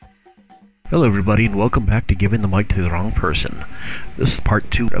Hello everybody and welcome back to Giving the Mic to the Wrong Person. This is part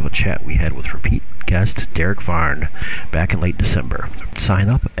 2 of a chat we had with repeat guest Derek Varn back in late December. Sign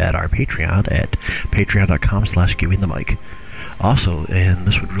up at our Patreon at patreon.com/givingthemic. Also, and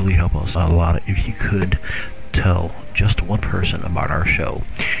this would really help us out a lot if you could tell just one person about our show.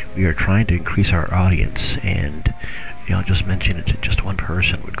 We are trying to increase our audience, and just mention it to just one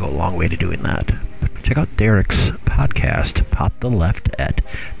person would go a long way to doing that. Check out Derek's podcast, Pop the Left, at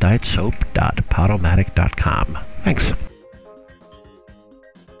dietsoap.podomatic.com. Thanks.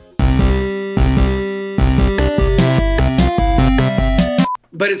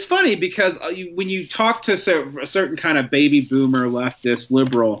 But it's funny because when you talk to a certain kind of baby boomer, leftist,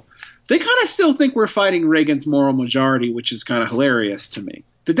 liberal, they kind of still think we're fighting Reagan's moral majority, which is kind of hilarious to me.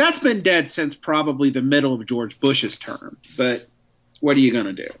 That's been dead since probably the middle of George Bush's term. But what are you going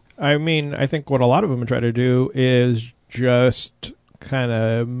to do? I mean, I think what a lot of them try to do is just kind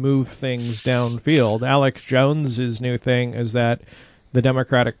of move things downfield. Alex Jones's new thing is that the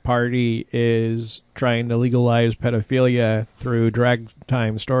Democratic Party is trying to legalize pedophilia through drag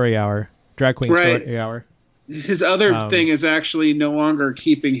queen story hour. His other thing is actually no longer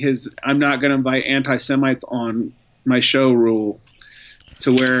keeping his "I'm not going to invite anti-Semites on my show" rule,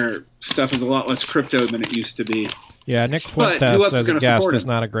 to where stuff is a lot less crypto than it used to be. Yeah, Nick Fuentes as a guest is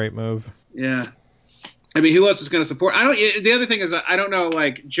not a great move. Yeah. I mean, who else is going to support? The other thing is, I don't know,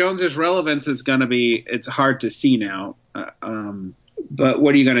 like, Jones's relevance is going to be, it's hard to see now. But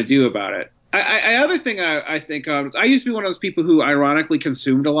what are you going to do about it? Other thing I think of, I used to be one of those people who ironically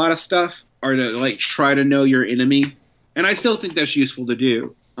consumed a lot of stuff, or to, like, try to know your enemy. And I still think that's useful to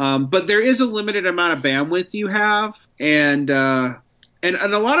do. But there is a limited amount of bandwidth you have. And a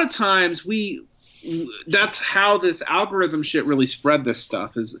lot of times that's how this algorithm shit really spread this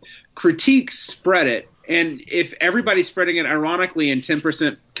stuff, is critiques spread it. And if everybody's spreading it ironically and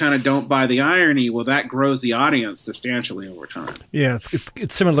 10% kind of don't buy the irony, well, that grows the audience substantially over time. Yeah,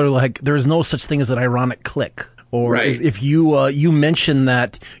 it's similar. Like, there is no such thing as an ironic click. Or right. if you mention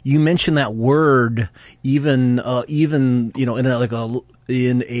that word, even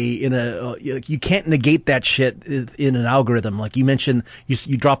in a you can't negate that shit in an algorithm. Like, you mention,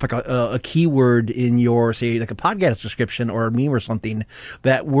 you drop like a keyword in your, say, like a podcast description or a meme or something.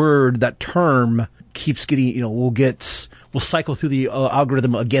 That word, that term keeps getting, will cycle through the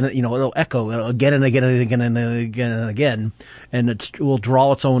algorithm again. It'll echo again and again and again and again and again, and it will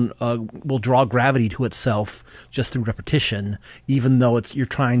draw its own, will draw gravity to itself just through repetition, even though you're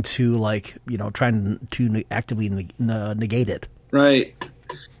trying to actively negate it. Right.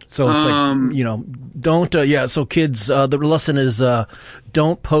 So it's don't. So kids, the lesson is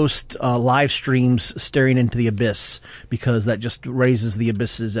don't post live streams staring into the abyss, because that just raises the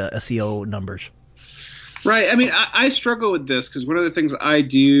abyss's SEO numbers. Right. I mean, I struggle with this because one of the things I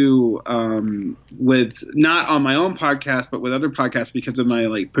do with, not on my own podcast, but with other podcasts, because of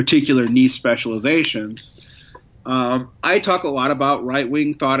my particular niche specializations, I talk a lot about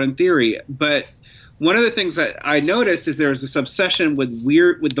right-wing thought and theory. But one of the things that I noticed is there's this obsession with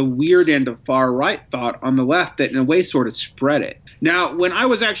the weird end of far-right thought on the left that in a way sort of spread it. Now, when I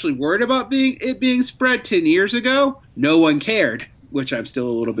was actually worried about it being spread 10 years ago, no one cared, which I'm still a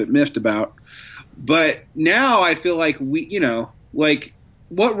little bit miffed about. But now I feel like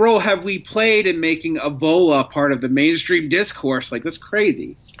what role have we played in making Ebola part of the mainstream discourse? That's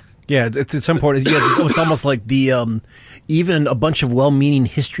crazy. Yeah, it's important. Yeah, it's almost like the even a bunch of well-meaning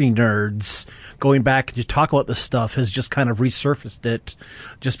history nerds going back to talk about this stuff has just kind of resurfaced it,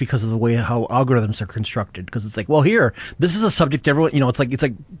 just because of the way how algorithms are constructed. Because it's like, well, this is a subject everyone, it's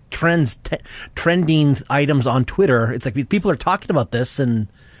like trending items on Twitter. It's like people are talking about this, and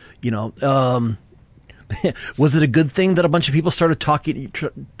was it a good thing that a bunch of people started talking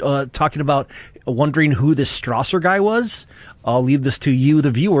about wondering who this Strasser guy was? I'll leave this to you,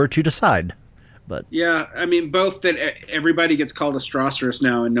 the viewer, to decide. But yeah, I mean, both that everybody gets called a Strasserist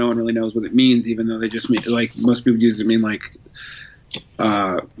now, and no one really knows what it means, even though they just mean, most people use it mean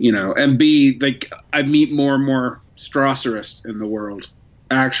and B, I meet more and more Strasserists in the world,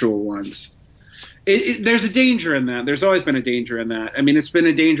 actual ones. There's a danger in that. There's always been a danger in that. I mean, it's been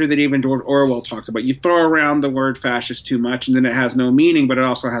a danger that even George Orwell talked about. You throw around the word fascist too much, and then it has no meaning, but it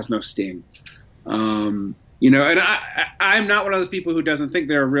also has no sting. And I'm not one of those people who doesn't think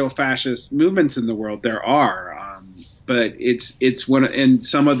there are real fascist movements in the world. There are, but it's one, and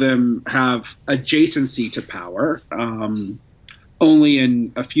some of them have adjacency to power. Only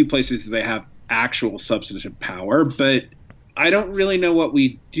in a few places do they have actual substantive power. But I don't really know what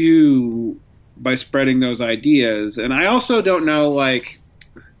we do by spreading those ideas, and I also don't know. I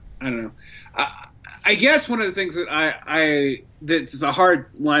don't know. I guess one of the things that that's a hard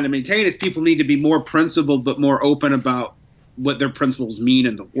line to maintain is people need to be more principled but more open about what their principles mean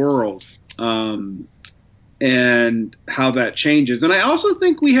in the world, and how that changes. And I also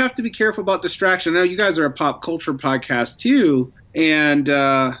think we have to be careful about distraction. I know you guys are a pop culture podcast too, and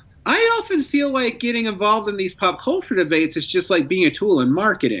I often feel like getting involved in these pop culture debates is just like being a tool in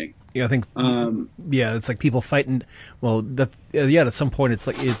marketing. Yeah, I think. It's like people fighting. Well, at some point,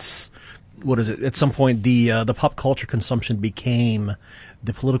 what is it? At some point, the pop culture consumption became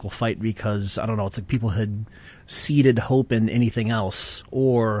the political fight because I don't know. It's like people had seeded hope in anything else,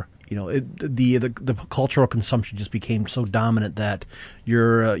 or the cultural consumption just became so dominant that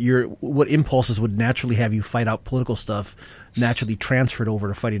your what impulses would naturally have you fight out political stuff naturally transferred over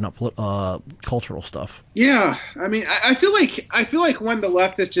to fighting out cultural stuff. Yeah, I mean, I feel like when the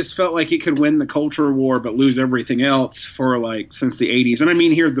leftists just felt like it could win the culture war but lose everything else for like since the 80s, and I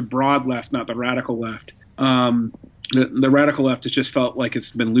mean here the broad left, not the radical left. The radical left has just felt like it's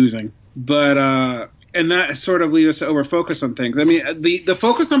been losing, but and that sort of leads us to overfocus on things. I mean, the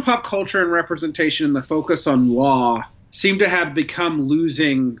focus on pop culture and representation and the focus on law seem to have become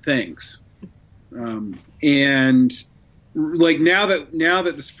losing things, and like now that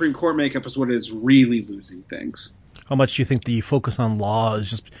the Supreme Court makeup is what it is, really losing things. How much do you think the focus on law is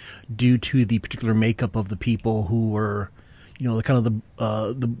just due to the particular makeup of the people who were, the kind of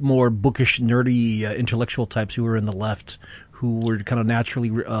the more bookish, nerdy, intellectual types who were in the left, who were kind of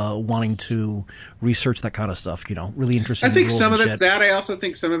naturally wanting to research that kind of stuff, really interested in I think rules some of and it's shit. that. I also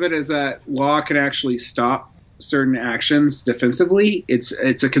think some of it is that law can actually stop certain actions defensively. It's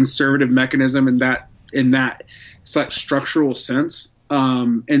a conservative mechanism in that such structural sense.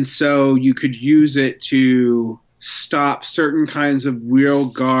 And so you could use it to stop certain kinds of real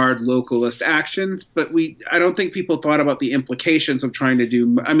guard localist actions, but I don't think people thought about the implications of trying to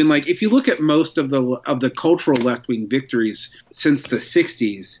do. I mean, like if you look at most of the cultural left-wing victories since the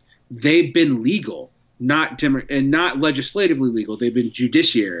 60s, they've been legal, not legislatively legal. They've been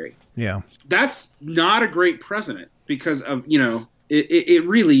judiciary. Yeah, that's not a great precedent because of it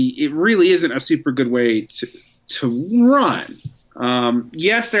really isn't a super good way to run.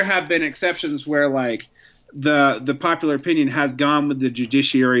 Yes, there have been exceptions where like the popular opinion has gone with the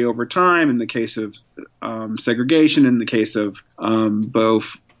judiciary over time in the case of segregation, in the case of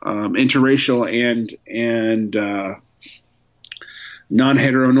both interracial and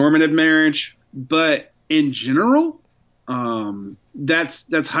non-heteronormative marriage. But in general,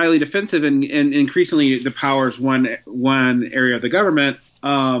 that's highly defensive and increasingly the powers one area of the government.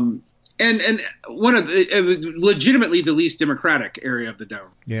 And one of legitimately the least democratic area of the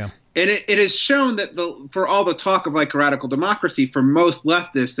government. Yeah. And it has shown that for all the talk of like radical democracy, for most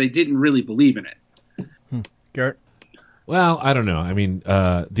leftists, they didn't really believe in it. Garrett? Well, I don't know. I mean,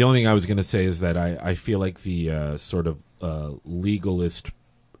 the only thing I was going to say is that I feel like the sort of legalist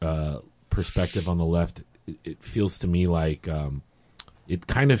perspective on the left, it feels to me like it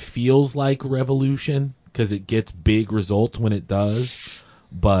kind of feels like revolution because it gets big results when it does.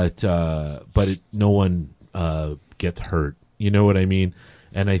 But no one gets hurt. You know what I mean?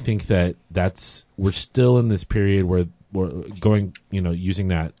 And I think we're still in this period where we're going, using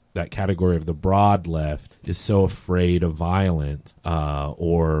that category of the broad left is so afraid of violence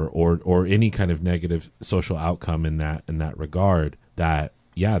or any kind of negative social outcome in that regard that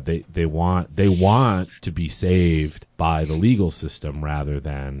they want to be saved by the legal system rather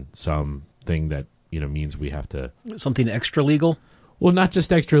than something that means we have to something extra legal. Well, not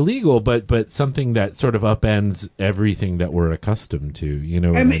just extra legal, but something that sort of upends everything that we're accustomed to.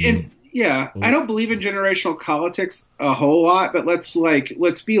 I mean? I don't believe in generational politics a whole lot, but let's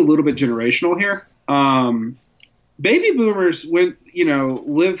be a little bit generational here. Baby boomers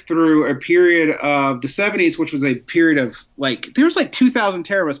lived through a period of the 70s, which was a period of there was 2,000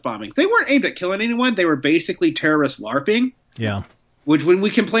 terrorist bombings. They weren't aimed at killing anyone. They were basically terrorist LARPing. Yeah. Which when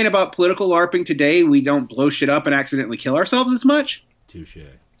we complain about political LARPing today, we don't blow shit up and accidentally kill ourselves as much. Touche.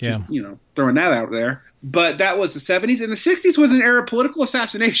 Yeah. Just, throwing that out there. But that was the 70s. And the 60s was an era of political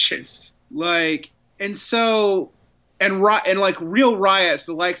assassinations. Real riots,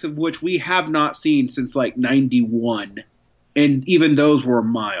 the likes of which we have not seen since 91. And even those were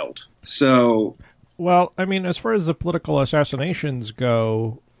mild. So. Well, I mean, as far as the political assassinations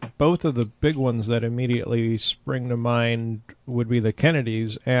go, both of the big ones that immediately spring to mind would be the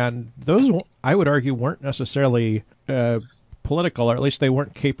Kennedys. And those, I would argue, weren't necessarily political, or at least they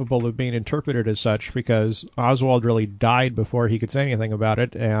weren't capable of being interpreted as such, because Oswald really died before he could say anything about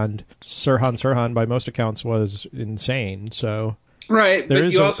it, and Sirhan, by most accounts, was insane. So Right,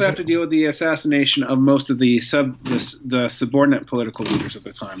 but you also have to deal with the assassination of most of the subordinate political leaders at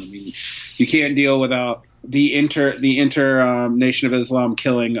the time. I mean, you can't deal without the Nation of Islam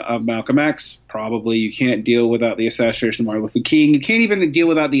killing of Malcolm X. Probably you can't deal without the assassination of Martin Luther King. You can't even deal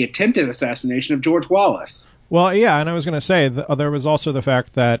without the attempted assassination of George Wallace. Well, yeah, and I was going to say there was also the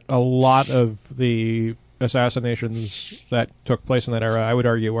fact that a lot of the assassinations that took place in that era, I would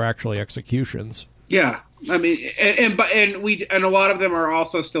argue, were actually executions. Yeah, I mean, and a lot of them are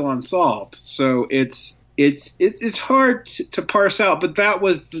also still unsolved. So it's hard to parse out, but that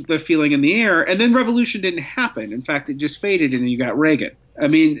was the feeling in the air. And then revolution didn't happen. In fact, it just faded, and then you got Reagan. I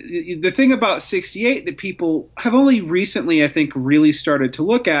mean, the thing about 68 that people have only recently, I think, really started to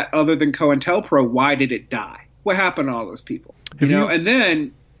look at, other than COINTELPRO, why did it die? What happened to all those people? And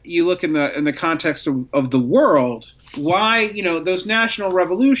then you look in the context of the world, why, those national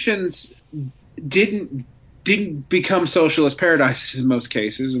revolutions didn't become socialist paradises in most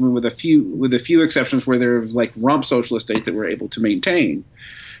cases. I mean, with a few exceptions where there are like rump socialist states that were able to maintain.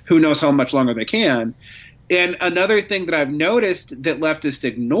 Who knows how much longer they can. And another thing that I've noticed that leftists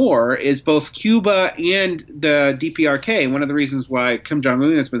ignore is both Cuba and the DPRK. One of the reasons why Kim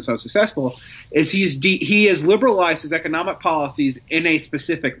Jong-un has been so successful is he has liberalized his economic policies in a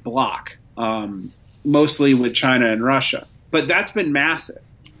specific bloc, mostly with China and Russia. But that's been massive.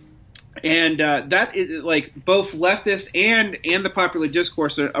 And that is like both leftist and the popular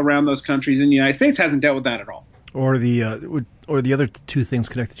discourse around those countries in the United States hasn't dealt with that at all. Or the other two things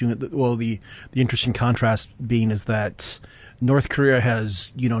connected to it. Well, the interesting contrast being is that North Korea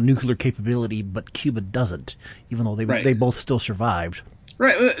has nuclear capability, but Cuba doesn't, even though they both still survived.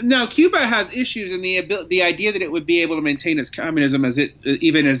 Right. Now, Cuba has issues, and the idea that it would be able to maintain its communism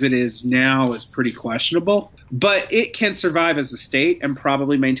even as it is now is pretty questionable. But it can survive as a state and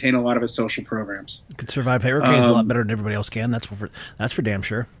probably maintain a lot of its social programs. It could survive hurricanes a lot better than everybody else can. That's for damn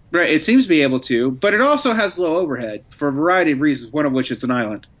sure. Right. It seems to be able to, but it also has low overhead for a variety of reasons. One of which it's an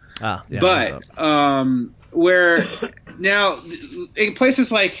island. Yeah, but where now in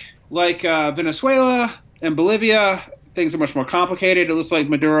places like Venezuela and Bolivia, things are much more complicated. It looks like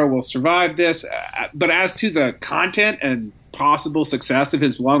Maduro will survive this. But as to the content and possible success of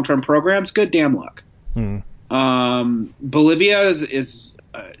his long-term programs, good damn luck. Bolivia is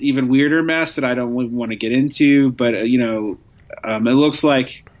an even weirder mess that I don't even want to get into. But, it looks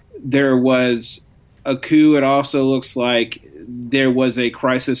like there was a coup. It also looks like there was a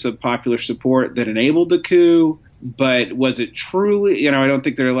crisis of popular support that enabled the coup. But was it truly? I don't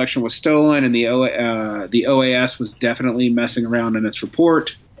think their election was stolen, and the OAS was definitely messing around in its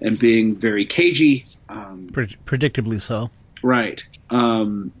report and being very cagey. Predictably so. Right.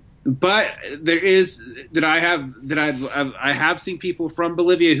 But there is I have seen people from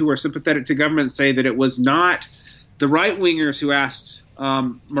Bolivia who are sympathetic to government say that it was not the right wingers who asked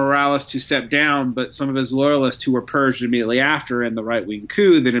Morales to step down, but some of his loyalists who were purged immediately after, and the right wing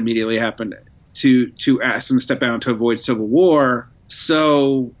coup that immediately happened to ask him to step down to avoid civil war.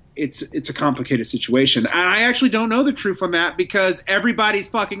 So it's a complicated situation. I actually don't know the truth on that because everybody's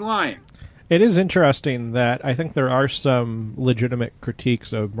fucking lying. It is interesting that I think there are some legitimate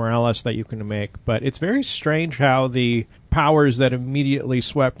critiques of Morales that you can make, but it's very strange how the powers that immediately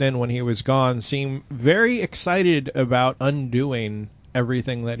swept in when he was gone seem very excited about undoing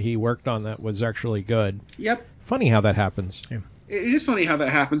everything that he worked on that was actually good. Yep. Funny how that happens. Yeah. It is funny how that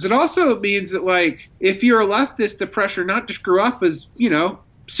happens. It also means that, like, if you're a leftist, the pressure not to screw up is,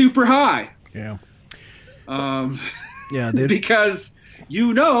 super high. Yeah. Because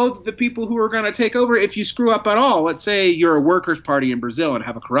the people who are going to take over if you screw up at all. Let's say you're a workers' party in Brazil and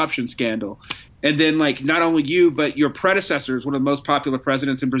have a corruption scandal. And then, like, not only you, but your predecessors, one of the most popular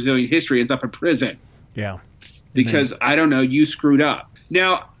presidents in Brazilian history, ends up in prison. Yeah. Because, I don't know, you screwed up.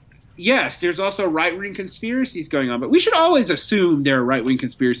 Now, yes, there's also right-wing conspiracies going on, but we should always assume there are right-wing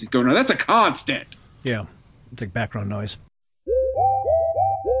conspiracies going on. That's a constant. Yeah. It's like background noise.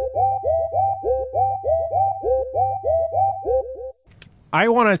 I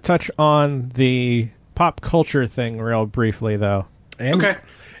want to touch on the pop culture thing real briefly, though. Okay.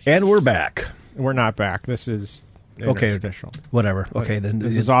 And we're back. We're not back. This is interstitial. Whatever. Okay, then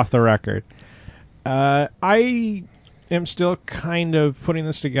this is off the record. I am still kind of putting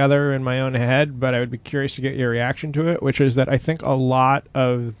this together in my own head, but I would be curious to get your reaction to it, which is that I think a lot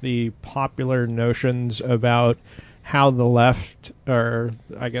of the popular notions about how the left, or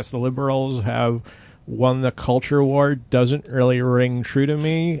I guess the liberals, have won the culture war doesn't really ring true to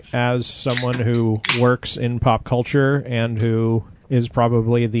me as someone who works in pop culture and who is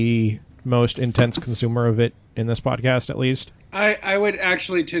probably the most intense consumer of it in this podcast, at least. I would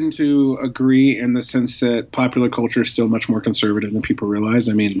actually tend to agree in the sense that popular culture is still much more conservative than people realize.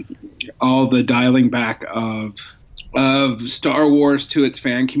 I mean, all the dialing back of Star Wars to its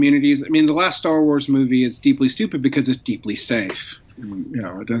fan communities. I mean, the last Star Wars movie is deeply stupid because it's deeply safe.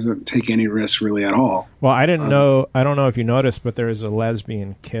 It doesn't take any risks really at all. Well, I didn't know. I don't know if you noticed, but there is a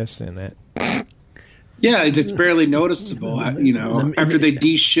lesbian kiss in it. Yeah, it's barely noticeable. After they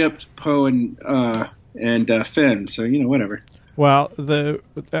de-shipped Poe and Finn, so whatever. Well, the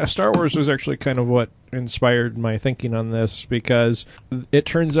Star Wars was actually kind of what inspired my thinking on this, because it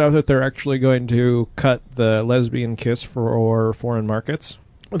turns out that they're actually going to cut the lesbian kiss for foreign markets.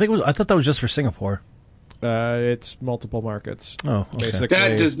 I thought that was just for Singapore. It's multiple markets. Oh, okay. Basically.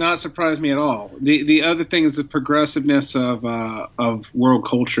 That does not surprise me at all. The other thing is the progressiveness of world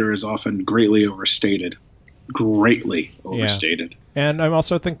culture is often greatly overstated. Greatly overstated. Yeah. And I'm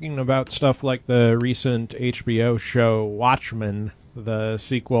also thinking about stuff like the recent HBO show Watchmen, the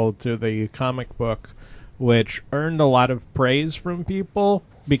sequel to the comic book, which earned a lot of praise from people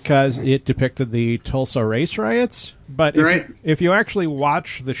because it depicted the Tulsa race riots. But if you actually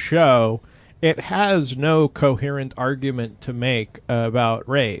watch the show, it has no coherent argument to make about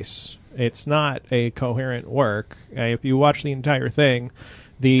race. It's not a coherent work. If you watch the entire thing,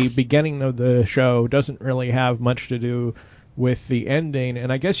 the beginning of the show doesn't really have much to do with the ending.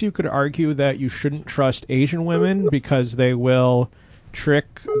 And I guess you could argue that you shouldn't trust Asian women because they will trick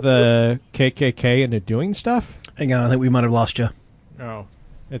the KKK into doing stuff. Hang on, I think we might have lost you. Oh,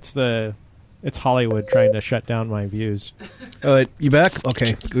 it's Hollywood trying to shut down my views. You back?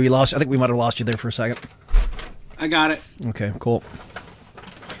 Okay, we lost. I think we might have lost you there for a second. I got it. Okay, cool.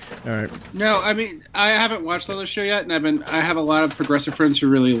 All right. No, I mean, I haven't watched the other show yet, and I have a lot of progressive friends who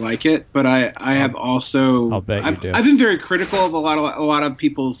really like it, but I have also. I'll bet you do. I've been very critical of a lot of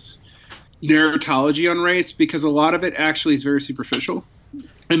people's narratology on race because a lot of it actually is very superficial,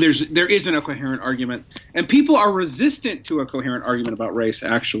 and there isn't a coherent argument, and people are resistant to a coherent argument about race.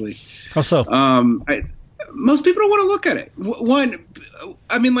 Actually, how so? Most people don't want to look at it. One,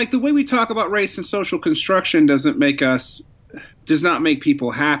 I mean, like the way we talk about race and social construction does not make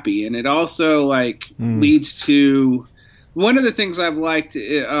people happy, and it also leads to one of the things I've liked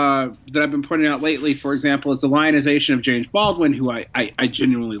that I've been pointing out lately, for example, is the lionization of James Baldwin, who I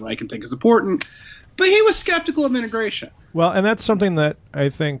genuinely like and think is important, but he was skeptical of integration. Well, and that's something that I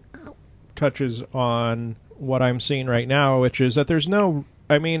think touches on what I'm seeing right now, which is that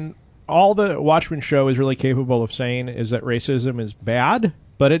all the Watchmen show is really capable of saying is that racism is bad,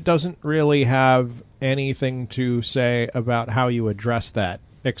 but it doesn't really have anything to say about how you address that,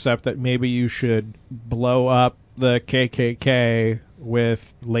 except that maybe you should blow up the KKK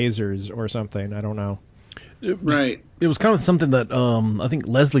with lasers or something. I don't know. Right. It was kind of something that I think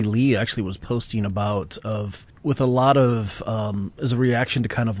Leslie Lee actually was posting about with a lot of as a reaction to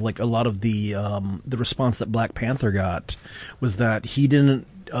kind of like a lot of the response that Black Panther got was that he didn't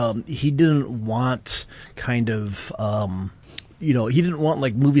want kind of he didn't want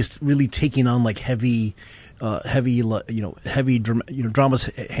like movies really taking on like heavy dramas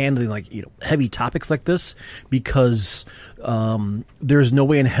handling like heavy topics like this, because there's no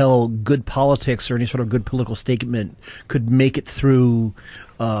way in hell good politics or any sort of good political statement could make it through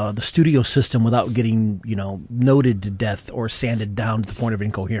the studio system without getting noted to death or sanded down to the point of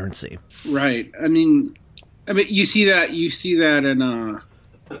incoherency. Right. I mean you see that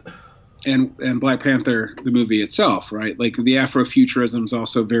in Black Panther, the movie itself, right? Like the Afrofuturism is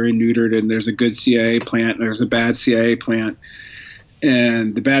also very neutered, and there's a good CIA plant, and there's a bad CIA plant,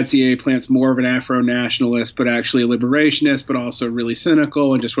 and the bad CIA plant's more of an Afro-nationalist, but actually a liberationist, but also really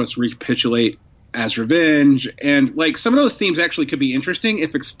cynical and just wants to recapitulate as revenge. And like some of those themes actually could be interesting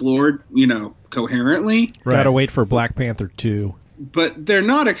if explored, coherently. Right. Gotta wait for Black Panther 2. But they're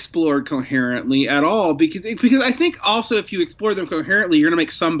not explored coherently at all because I think also if you explore them coherently, you're going to make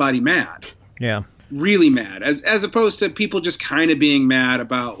somebody mad. Yeah. Really mad. As opposed to people just kind of being mad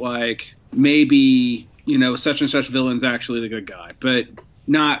about like maybe, such and such villain's actually the good guy, but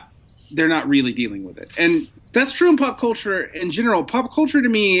they're not really dealing with it. And that's true in pop culture in general. Pop culture to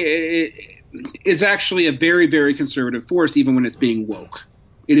me is actually a very, very conservative force, even when it's being woke.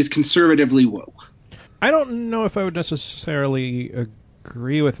 It is conservatively woke. I don't know if I would necessarily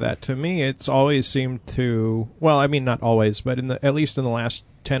agree with that. To me, it's always seemed to, well, I mean, not always, but at least in the last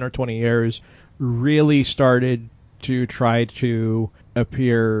 10 or 20 years, really started to try to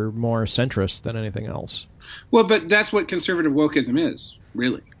appear more centrist than anything else. Well, but that's what conservative wokeism is,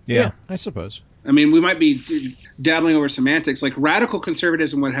 really. Yeah, I suppose. I mean, we might be dabbling over semantics. Like radical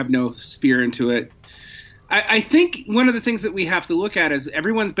conservatism would have no spear into it. I think one of the things that we have to look at is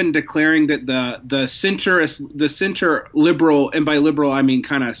everyone's been declaring that the center liberal, and by liberal I mean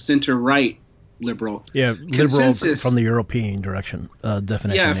kind of center right liberal. Yeah, liberal consensus, from the European direction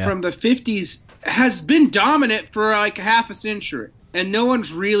definition. Yeah, from the 50s has been dominant for like half a century, and no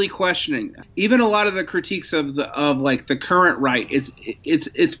one's really questioning that. Even a lot of the critiques of the current right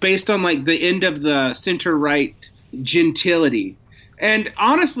it's based on like the end of the center right gentility. And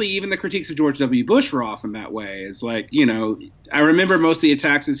honestly, even the critiques of George W. Bush were often that way. It's like, I remember most of the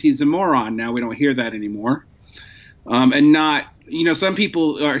attacks as he's a moron. Now we don't hear that anymore. And not, some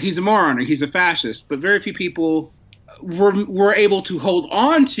people are, he's a moron or he's a fascist, but very few people were able to hold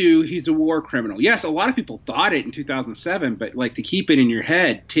on to he's a war criminal. Yes, a lot of people thought it in 2007, but like to keep it in your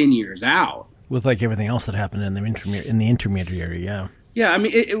head 10 years out. With like everything else that happened in the intermediary, yeah. Yeah, I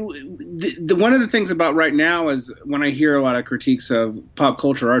mean, one of the things about right now is when I hear a lot of critiques of pop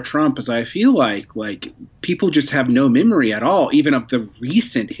culture or Trump is I feel like people just have no memory at all, even of the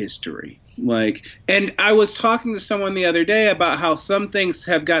recent history. And I was talking to someone the other day about how some things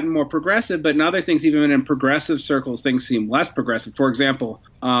have gotten more progressive, but in other things, even in progressive circles, things seem less progressive. For example,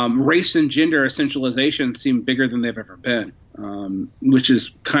 race and gender essentialization seem bigger than they've ever been, which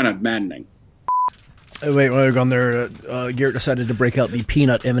is kind of maddening. Wait, while we're going there, Garrett decided to break out the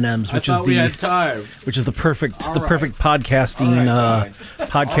peanut M&Ms, which we had time. Which is the perfect podcasting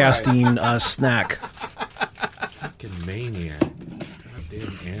snack. Fucking maniac,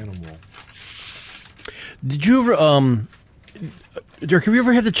 goddamn animal. Did you ever, Dirk? Have you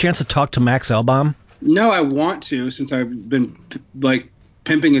ever had the chance to talk to Max Elbaum? No, I want to, since I've been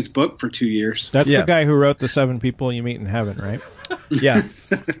pimping his book for 2 years. That's the guy who wrote The 7 People You Meet in Heaven, right? Yeah.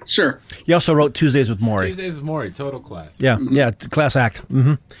 Sure. He also wrote Tuesdays with Morrie. Tuesdays with Morrie, total class. Yeah, yeah, class act.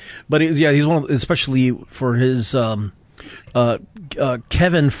 Mm-hmm. But he's one of, especially for his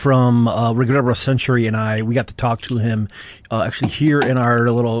Kevin from Regrettable Century and we got to talk to him actually here in our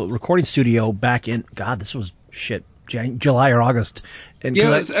little recording studio back in this was July or August. And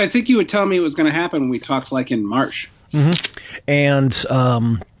I think you would tell me it was going to happen when we talked like in March. Mm-hmm. And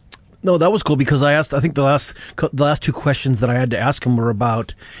no, that was cool because I think the last two questions that I had to ask him were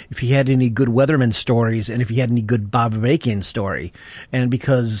about if he had any good Weatherman stories and if he had any good Bob Avakian story. And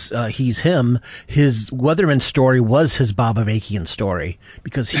because he's him, his Weatherman story was his Bob Avakian story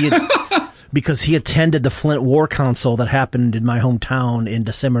because he attended the Flint War Council that happened in my hometown in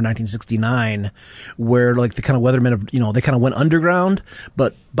December 1969, where like the kind of Weathermen, they kind of went underground,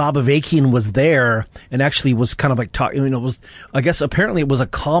 but Bob Avakian was there and actually was kind of like apparently it was a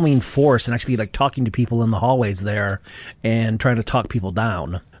calming force and actually like talking to people in the hallways there and trying to talk people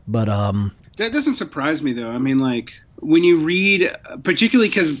down. But that doesn't surprise me though. I mean, like when you read, particularly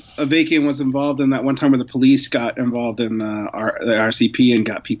because Avakian was involved in that one time where the police got involved in the RCP and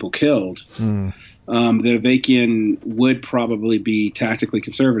got people killed. That Avakian would probably be tactically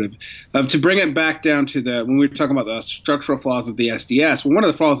conservative. To bring it back down to when we were talking about the structural flaws of the SDS, well, one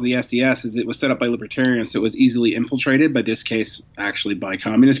of the flaws of the SDS is it was set up by libertarians, so it was easily infiltrated, by this case, actually by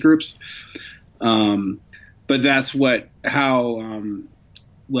communist groups. But that's how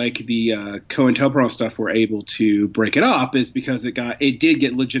the COINTELPRO stuff were able to break it up is because it did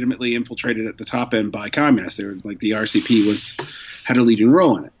get legitimately infiltrated at the top end by communists. They were like the RCP had a leading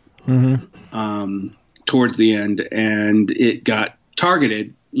role in it. Mm-hmm. Towards the end, and it got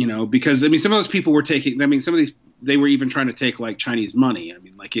targeted, because some of those people were taking. Some of these they were even trying to take like Chinese money.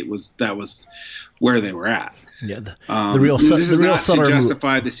 That was where they were at. Yeah, the real. This is not to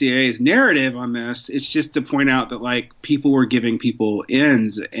justify the CIA's narrative on this. It's just to point out that like people were giving people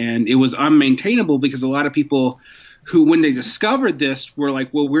ends, and it was unmaintainable because a lot of people who, when they discovered this, were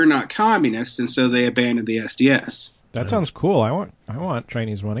like, "Well, we're not communists," and so they abandoned the SDS. That sounds cool. I want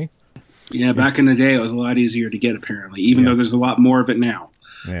Chinese money. Yeah, back in the day, it was a lot easier to get, apparently, even though there's a lot more of it now.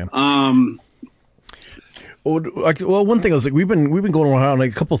 Yeah. Well, one thing is like we've been going around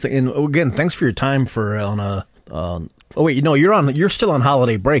like a couple of things. And again, thanks for your time you're still on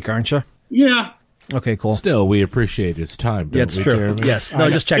holiday break, aren't you? Yeah. Okay, cool. Still, we appreciate his time. Yeah, it's true. Jeremy? Yes. No,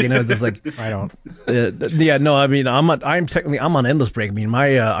 just checking. It's just like I don't. No. I mean, I'm on endless break. I mean,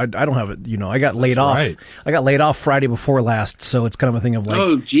 I don't have it. I got laid off. Right. I got laid off Friday before last, so it's kind of a thing of like,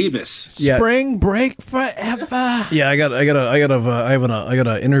 oh, Jeebus. Yeah. Spring break forever. Yeah, I got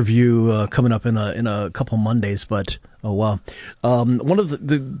an interview coming up in a couple Mondays, but. Oh wow! One of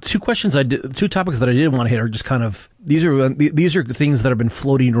the two topics that I did want to hit are just kind of these are things that have been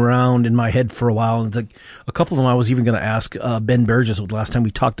floating around in my head for a while. And it's like a couple of them I was even going to ask Ben Burgess the last time we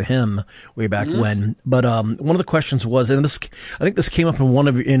talked to him way back when. But one of the questions was, and I think this came up in one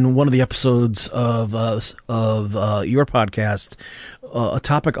of the episodes of your podcast, a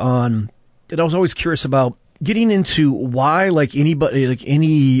topic on I was always curious about getting into why, like anybody, like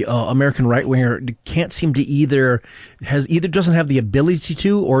any American right winger, can't seem to either doesn't have the ability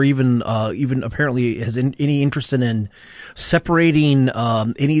to, or even apparently has any interest in separating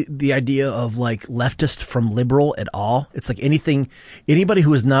the idea of like leftist from liberal at all. It's like anybody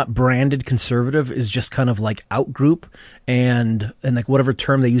who is not branded conservative is just kind of like out group, and like whatever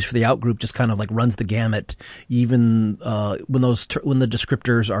term they use for the out group just kind of like runs the gamut, even when the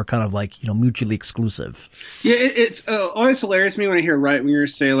descriptors are kind of like mutually exclusive. Yeah, it's always hilarious to me when I hear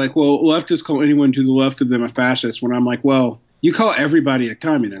right-wingers say, like, well, leftists call anyone to the left of them a fascist, when I'm like, well, you call everybody a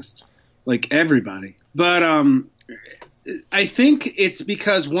communist. Like, everybody. But I think it's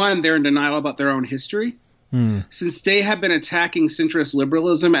because, one, they're in denial about their own history. Since they have been attacking centrist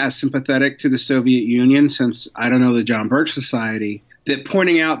liberalism as sympathetic to the Soviet Union since, I don't know, the John Birch Society, that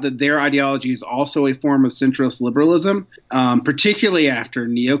pointing out that their ideology is also a form of centrist liberalism, particularly after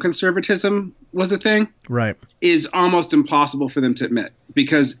neoconservatism was a thing, right, is almost impossible for them to admit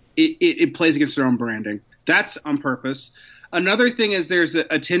because it plays against their own branding. That's on purpose. Another thing is there's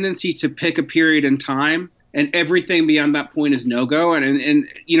a tendency to pick a period in time, and everything beyond that point is no-go. And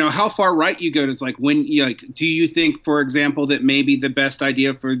how far right you go is like when do you think, for example, that maybe the best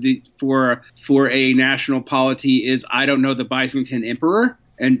idea for a national polity is, I don't know, the Byzantine emperor?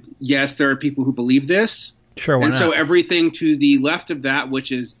 And yes, there are people who believe this. Sure, why and not? So everything to the left of that,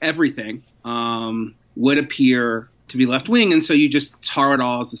 which is everything, would appear to be left-wing. And so you just tar it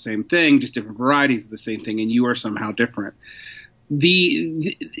all as the same thing, just different varieties of the same thing, and you are somehow different.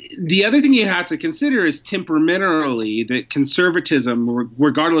 The other thing you have to consider is temperamentally that conservatism,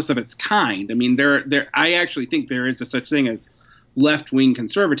 regardless of its kind, I mean, I actually think there is a such thing as left-wing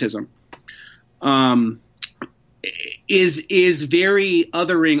conservatism, is very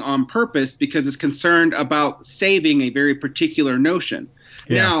othering on purpose because it's concerned about saving a very particular notion.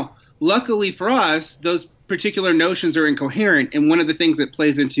 Yeah. Now, luckily for us, those particular notions are incoherent, and one of the things that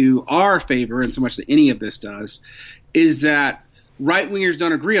plays into our favor, and so much that any of this does, is that right-wingers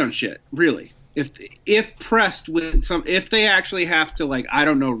don't agree on shit, really. If pressed with if they actually have to, like, I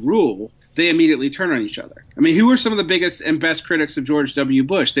don't know, rule, they immediately turn on each other. I mean, who were some of the biggest and best critics of George W.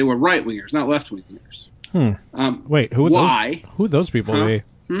 Bush? They were right-wingers, not left-wingers. Wait, who would those people be?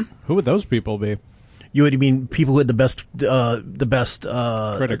 Who would those people be? You mean people who had the best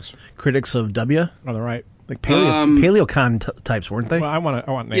critics of W? On the right. Like paleocon types, weren't they? Well, I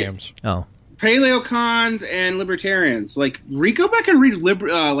want names. Yeah. Oh. Paleocons and libertarians. Like, go back and read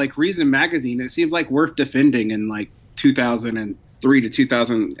like Reason magazine. It seemed like worth defending in like 2003 to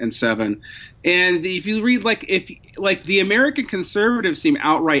 2007. And if you read if the American conservatives seem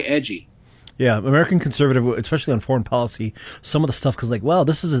outright edgy. Yeah, American conservative, especially on foreign policy, some of the stuff, because like, well,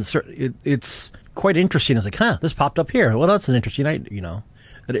 this is it's quite interesting. It's like, this popped up here. Well, that's an interesting idea,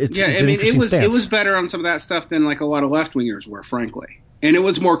 it was better on some of that stuff than like a lot of left wingers were, frankly. And it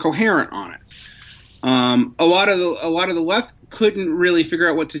was more coherent on it. A lot of the left couldn't really figure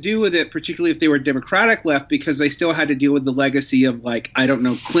out what to do with it, particularly if they were Democratic left, because they still had to deal with the legacy of, like, I don't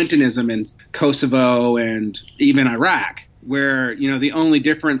know, Clintonism in Kosovo and even Iraq, where, the only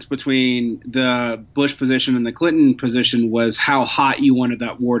difference between the Bush position and the Clinton position was how hot you wanted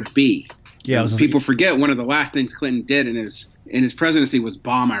that war to be. Yeah, people forget one of the last things Clinton did in his presidency was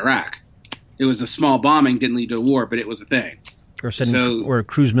bomb Iraq. It was a small bombing, didn't lead to a war, but it was a thing. Or sending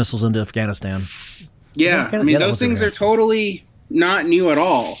cruise missiles into Afghanistan. Yeah, I mean, those things are totally not new at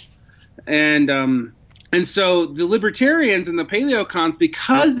all. And so the libertarians and the paleocons,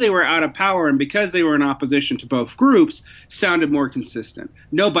 because they were out of power and because they were in opposition to both groups, sounded more consistent.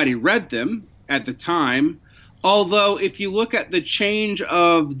 Nobody read them at the time. Although if you look at the change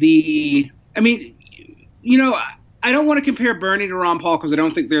of I don't want to compare Bernie to Ron Paul because I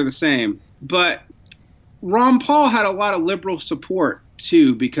don't think they're the same. But Ron Paul had a lot of liberal support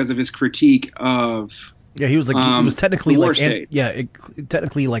too because of his critique of he was technically war like state.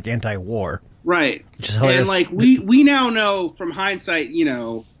 Technically like anti-war, right? And like we now know from hindsight,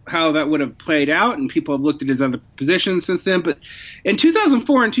 how that would have played out, and people have looked at his other positions since then. But in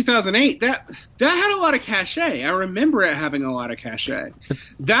 2004 and 2008, that had a lot of cachet. I remember it having a lot of cachet.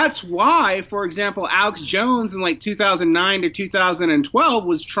 That's why, for example, Alex Jones in like 2009 to 2012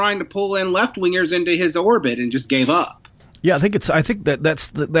 was trying to pull in left-wingers into his orbit and just gave up. Yeah, I think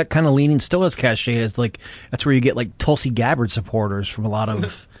that kind of leaning still has cachet. Is like that's where you get like Tulsi Gabbard supporters from a lot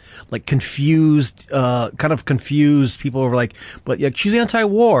of like confused people over like, but yeah, she's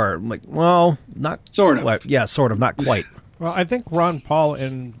anti-war. I'm like, well, not sort of. Like, yeah, sort of, not quite. Well, I think Ron Paul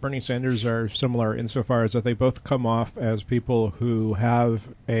and Bernie Sanders are similar insofar as that they both come off as people who have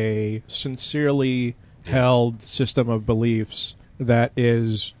a sincerely held system of beliefs that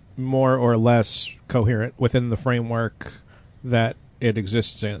is more or less coherent within the framework that it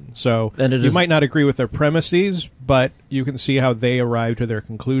exists in. So you might not agree with their premises, but you can see how they arrive to their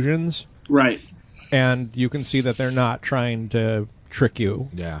conclusions. Right. And you can see that they're not trying to trick you.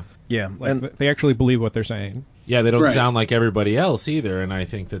 Yeah. Yeah. Like, And they actually believe what they're saying. Yeah, they don't Right. sound like everybody else either, and I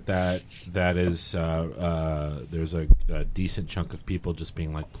think that is there's a decent chunk of people just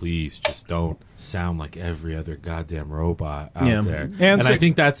being like, please, just don't sound like every other goddamn robot out there. And so- I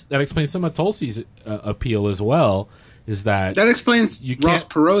think that explains some of Tulsi's appeal as well. Is that explains you Ross can't-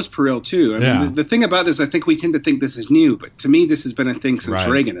 Perot's appeal too? I Yeah. mean, the thing about this, I think we tend to think this is new, but to me, this has been a thing since Right.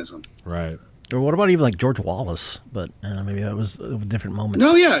 Reaganism. right? or what about even like George Wallace? But maybe that was a different moment.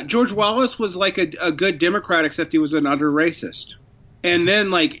 No, yeah, George Wallace was like a good Democrat, except he was an utter racist. And then,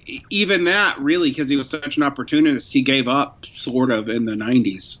 like, even that, really, because he was such an opportunist, he gave up, sort of, in the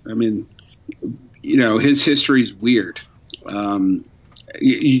 90s. I mean, you know, his history's weird. People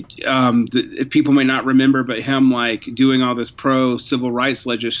may not remember, but him, like, doing all this pro-civil rights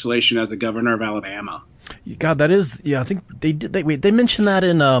legislation as a governor of Alabama. God, that is, I think they did. They mentioned that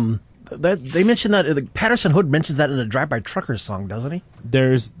in they mentioned that Patterson Hood mentions that in a Drive By Truckers song, doesn't he?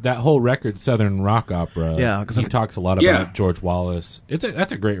 There's that whole record, Southern Rock Opera. Yeah, 'cause he of- talks a lot about Yeah. George Wallace.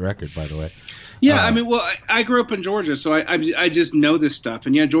 That's a great record, by the way. Yeah, I mean, well, I grew up in Georgia, so I just know this stuff.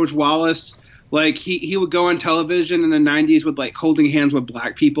 And yeah, George Wallace, like he would go on television in the 90s with like holding hands with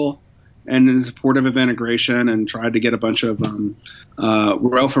black people and in supportive of integration and tried to get a bunch of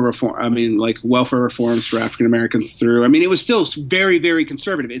welfare reform. I mean, like welfare reforms for African Americans through. I mean, it was still very, very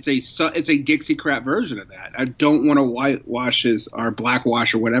conservative. It's a Dixiecrat version of that. I don't want to whitewash or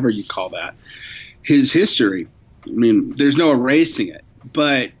blackwash or whatever you call that, his history. I mean, there's no erasing it,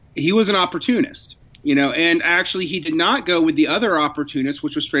 but he was an opportunist, you know, and actually he did not go with the other opportunists,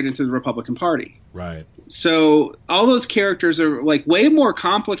 which was straight into the Republican Party. Right. So all those characters are like way more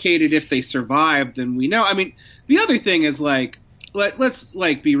complicated if they survive than we know. I mean, the other thing is like, let's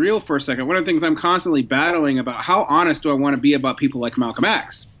like be real for a second. One of the things I'm constantly battling about, how honest do I want to be about people like Malcolm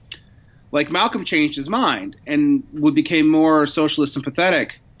X? Like Malcolm changed his mind and became more socialist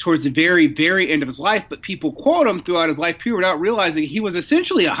sympathetic towards the very, very end of his life, but people quote him throughout his life period without realizing he was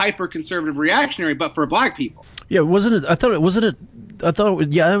essentially a hyper-conservative reactionary, but for black people. Yeah, wasn't it? I thought it was.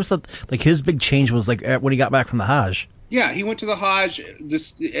 Yeah, it was like his big change was like when he got back from the Hajj. Yeah, he went to the Hajj,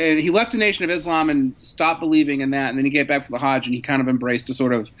 and he left the Nation of Islam and stopped believing in that, and then he came back from the Hajj, and he kind of embraced a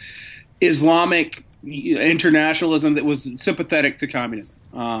sort of Islamic internationalism that was sympathetic to communism.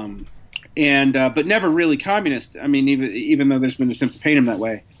 But never really communist. I mean, even though there's been attempts to paint him that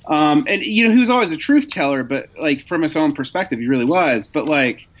way. And you know, he was always a truth teller, but like from his own perspective, he really was. But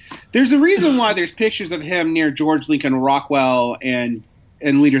like, there's a reason why there's pictures of him near George Lincoln Rockwell and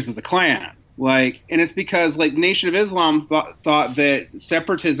leaders of the Klan. Like, and it's because like Nation of Islam thought that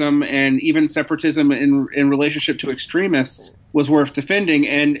separatism and even separatism in relationship to extremists was worth defending.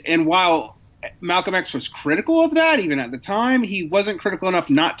 And while Malcolm X was critical of that, even at the time, he wasn't critical enough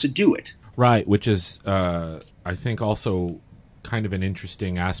not to do it. Right, which is, I think, also kind of an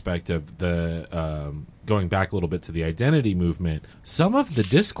interesting aspect of the going back a little bit to the identity movement. Some of the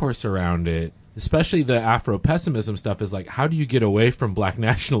discourse around it, especially the Afro-pessimism stuff, is like, how do you get away from black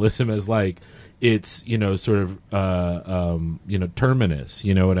nationalism as like it's, you know, sort of you know, terminus,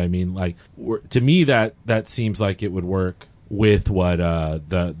 you know what I mean? Like, to me that seems like it would work with what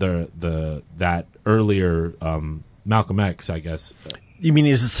that earlier Malcolm X, I guess. You mean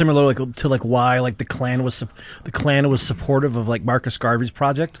is it similar to why like the Klan was supportive of like Marcus Garvey's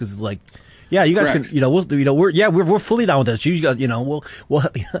project? Because it's like, yeah, you guys Correct. can, you know, we're fully down with this. You guys, you know,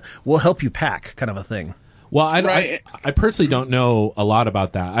 we'll help you pack, kind of a thing. Well, I Right. I personally don't know a lot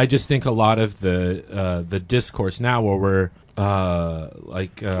about that. I just think a lot of the discourse now, where we're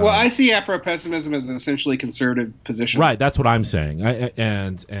Well, I see Afro-pessimism as an essentially conservative position. right. That's what I'm saying.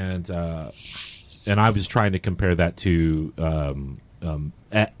 And I was trying to compare that to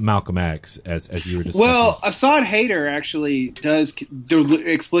Malcolm X as you were discussing. Well, Assad Haider actually does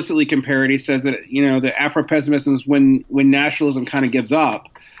explicitly compare it. He says that, you know, the Afro-pessimism is when nationalism kind of gives up,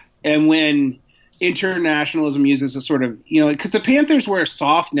 and when internationalism uses a sort of, you know, because the Panthers were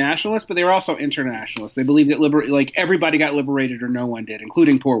soft nationalists, but they were also internationalists. They believed that like everybody got liberated or no one did,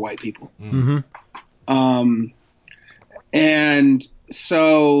 including poor white people. Mm-hmm. And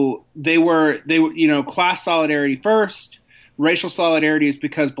so they were, you know, class solidarity first. Racial solidarity is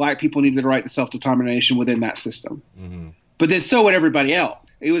because black people needed the right to self-determination within that system. Mm-hmm. But then so would everybody else.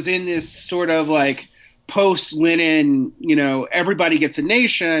 It was in this sort of like post-Lenin, you know, everybody gets a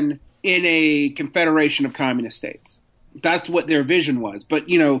nation in a confederation of communist states. That's what their vision was. But,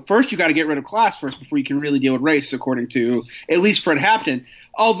 first you got to get rid of class first before you can really deal with race, according to at least Fred Hampton.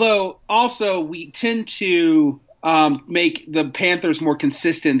 Although also we tend to make the Panthers more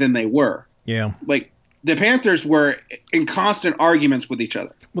consistent than they were. Yeah. Like the Panthers were in constant arguments with each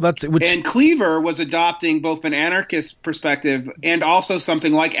other. Well, and Cleaver was adopting both an anarchist perspective and also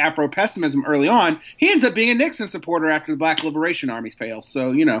something like Afro-pessimism early on. He ends up being a Nixon supporter after the Black Liberation Army fails.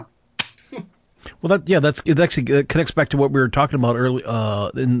 So, Well, it actually connects back to what we were talking about early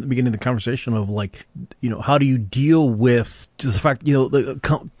in the beginning of the conversation of how do you deal with just the fact the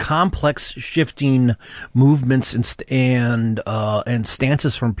complex shifting movements and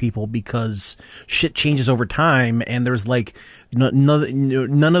stances from people, because shit changes over time, and there's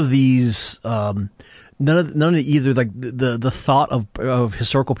none of these. None of either the thought of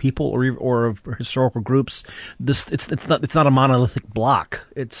historical people or of historical groups. It's not a monolithic block.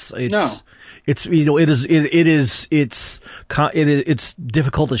 It's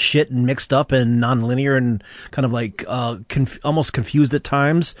difficult as shit and mixed up and nonlinear and kind of almost confused at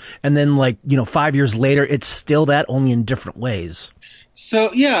times. And then 5 years later, it's still that, only in different ways.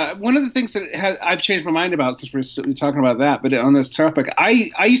 So, yeah, one of the things that I've changed my mind about, since we're talking about that, but on this topic, I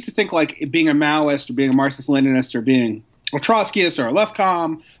used to think being a Maoist or being a Marxist-Leninist or being a Trotskyist or a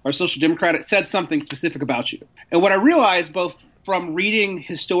left-com or a social democrat, it said something specific about you. And what I realized, both from reading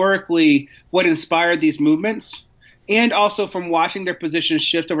historically what inspired these movements and also from watching their positions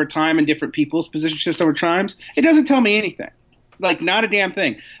shift over time and different people's positions shift over time, it doesn't tell me anything. Not a damn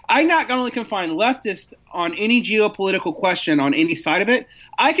thing. I not only can find leftists on any geopolitical question on any side of it,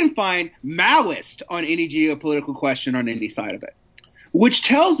 I can find Maoist on any geopolitical question on any side of it, which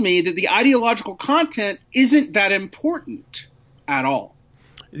tells me that the ideological content isn't that important at all.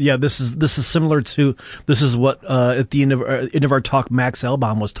 Yeah, this is similar to what at the end of our talk Max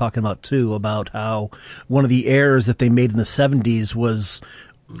Elbaum was talking about too, about how one of the errors that they made in the 70s was,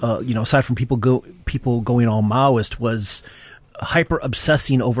 aside from people going all Maoist, was hyper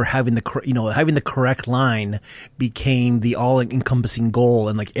obsessing over having the correct line became the all encompassing goal,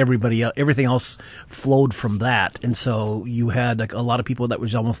 and everything else flowed from that. And so you had a lot of people that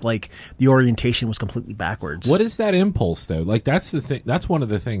was almost like the orientation was completely backwards. What is that impulse though? That's the thing. That's one of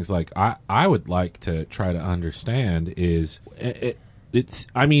the things I would like to try to understand is it's.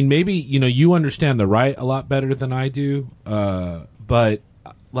 I mean, maybe you understand the right a lot better than I do, but.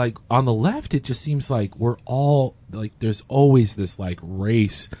 On the left, it just seems like we're all there's always this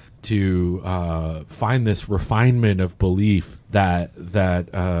race to find this refinement of belief that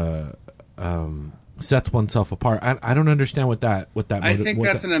sets oneself apart. I don't understand what that. I think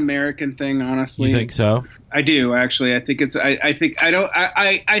that's an American thing, honestly. You think so? I do, actually. I think it's. I think I don't.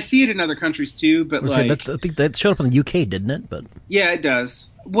 I see it in other countries too, but I think that showed up in the UK, didn't it? But yeah, it does.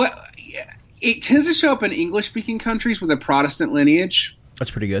 It tends to show up in English-speaking countries with a Protestant lineage. That's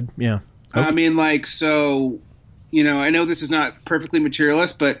pretty good, yeah. Okay. I mean, I know this is not perfectly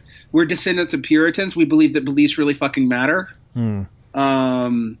materialist, but we're descendants of Puritans. We believe that beliefs really fucking matter. And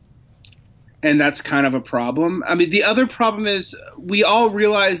that's kind of a problem. I mean, the other problem is we all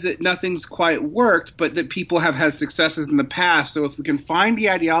realize that nothing's quite worked, but that people have had successes in the past. So if we can find the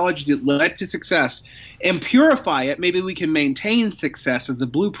ideology that led to success and purify it, maybe we can maintain success as a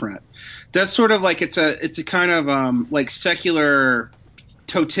blueprint. That's sort of it's a kind of secular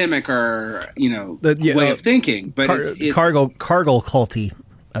totemic or way of thinking, but cargo culty,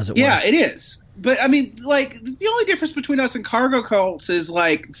 as it were. Yeah, it is. But I mean, the only difference between us and cargo cults is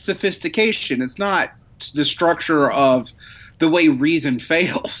sophistication. It's not the structure of the way reason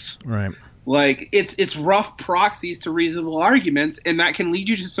fails. Right. It's rough proxies to reasonable arguments, and that can lead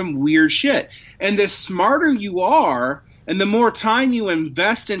you to some weird shit. And the smarter you are, and the more time you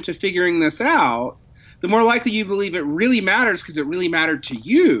invest into figuring this out, the more likely you believe it really matters because it really mattered to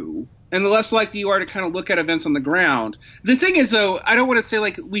you, and the less likely you are to kind of look at events on the ground. The thing is, though, I don't want to say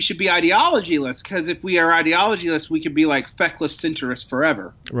we should be ideologyless, because if we are ideologyless, we could be feckless centrists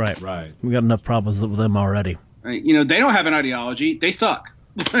forever. Right. We got enough problems with them already. Right? They don't have an ideology. They suck.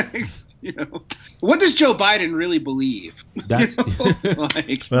 What does Joe Biden really believe? That's God,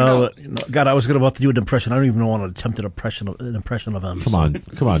 I was about to do an impression. I don't even want to attempt an impression of him.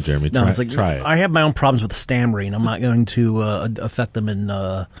 Come on, Jeremy. Try it. I have my own problems with stammering. I'm not going to affect them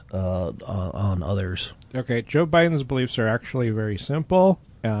on others. Okay, Joe Biden's beliefs are actually very simple.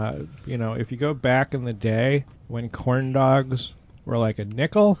 If you go back in the day when corn dogs were a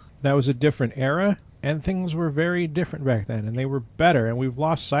nickel, that was a different era. And things were very different back then, and they were better, and we've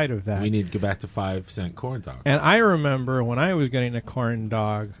lost sight of that. We need to go back to 5-cent corn dogs. And I remember when I was getting a corn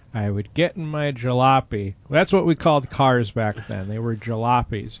dog, I would get in my jalopy. That's what we called cars back then. They were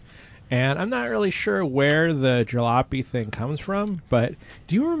jalopies. And I'm not really sure where the jalopy thing comes from, but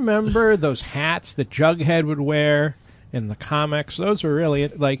do you remember those hats that Jughead would wear in the comics? Those were really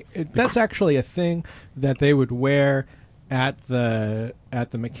that's actually a thing that they would wear at the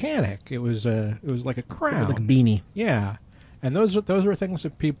mechanic. It was like a crown, like a beanie. Yeah, and those were things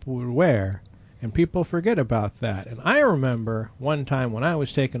that people would wear, and people forget about that. And I remember one time when I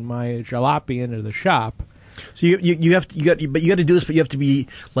was taking my jalopy into the shop. So you have to do this, but you have to be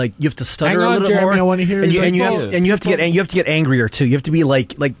like you have to stutter Hang on, a little Jeremy, more. I wanna hear and his you ideas. have to get angrier too. You have to be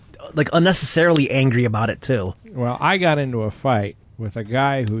like unnecessarily angry about it too. Well, I got into a fight with a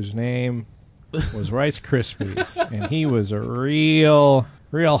guy whose name was Rice Krispies, and he was a real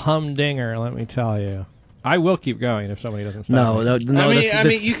humdinger, let me tell you. I will keep going if somebody doesn't stop me. No. I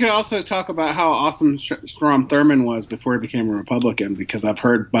mean, you could also talk about how awesome Strom Thurmond was before he became a Republican, because I've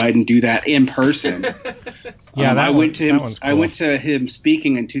heard Biden do that in person. Yeah, I went to him. that one's cool. I went to him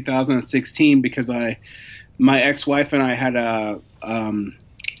speaking in 2016 because my ex-wife and I had a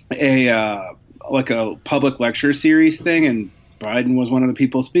public lecture series thing, and Biden was one of the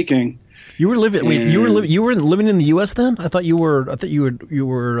people speaking. You were living. Wait, you were living in the U.S. then? I thought you were. I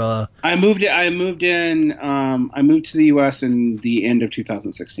moved to the U.S. in the end of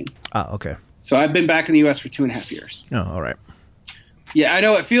 2016. Okay. So I've been back in the U.S. for 2.5 years. Oh, all right. Yeah, I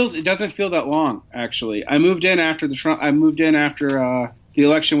know it doesn't feel that long, actually. I moved in after the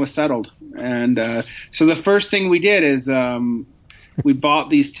election was settled, and so the first thing we did is we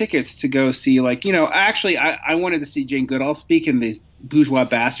bought these tickets to go see, actually I wanted to see Jane Goodall speak, and these bourgeois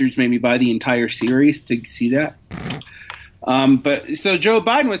bastards made me buy the entire series to see that. But so Joe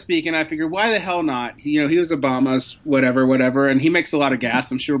Biden was speaking. I figured, why the hell not? He was Obama's whatever, and he makes a lot of gas.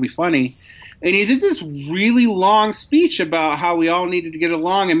 I'm sure it'll be funny. And he did this really long speech about how we all needed to get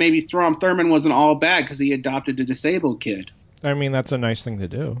along, and maybe Strom Thurmond wasn't all bad because he adopted a disabled kid. I mean, that's a nice thing to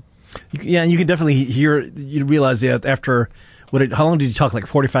do. Yeah, and you can definitely you realize that after how long did you talk? Like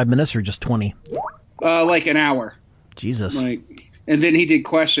 45 minutes or just 20? Like an hour. Jesus. And then he did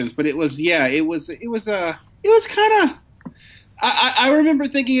questions, but it was kind of. I remember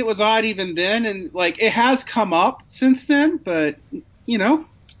thinking it was odd even then, and it has come up since then, but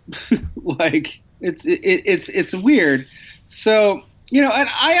it's weird. So and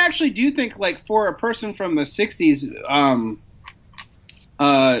I actually do think for a person from the 60s,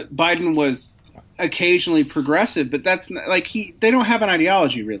 Biden was occasionally progressive, but that's not, they don't have an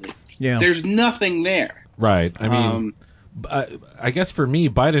ideology really. Yeah, there's nothing there. Right. I mean, I guess for me,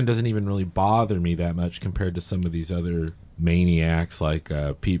 Biden doesn't even really bother me that much compared to some of these other maniacs like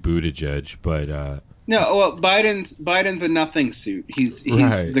Pete Buttigieg. But no, well, Biden's a nothing suit. He's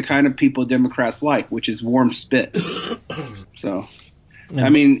right. The kind of people Democrats like, which is warm spit. So,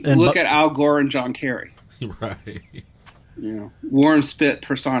 look at Al Gore and John Kerry. Right. Warm spit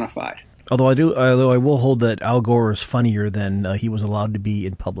personified. Although I will hold that Al Gore is funnier than he was allowed to be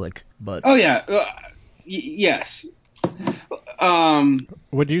in public. But yes.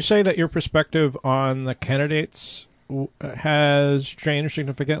 Would you say that your perspective on the candidates has changed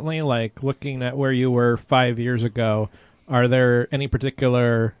significantly? Looking at where you were 5 years ago, are there any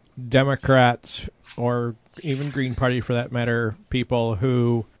particular Democrats or even Green Party, for that matter, people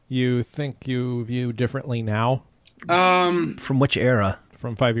who you think you view differently now? From which era?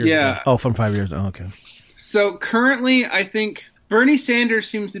 From 5 years ago. Oh, from 5 years. Oh, okay. So currently, I think Bernie Sanders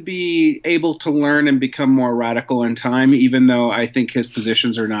seems to be able to learn and become more radical in time, even though I think his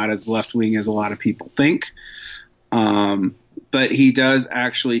positions are not as left-wing as a lot of people think. But he does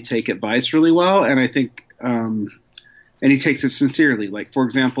actually take advice really well, and I think and he takes it sincerely. For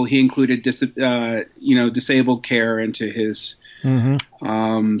example, he included disabled care into his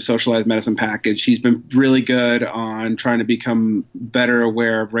socialized medicine package. He's been really good on trying to become better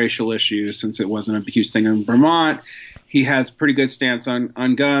aware of racial issues since it wasn't a huge thing in Vermont. He has pretty good stance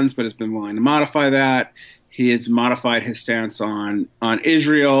on guns, but has been willing to modify that. He has modified his stance on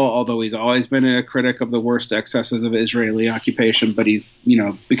Israel, although he's always been a critic of the worst excesses of Israeli occupation, but he's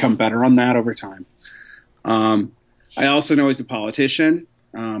become better on that over time. I also know he's a politician.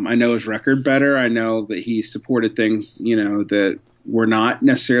 I know his record better. I know that he supported things, that were not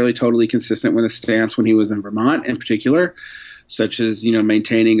necessarily totally consistent with his stance when he was in Vermont in particular, such as,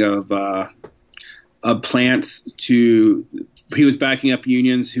 maintaining of plants he was backing up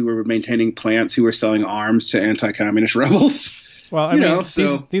unions who were maintaining plants who were selling arms to anti-communist rebels. Well, I mean,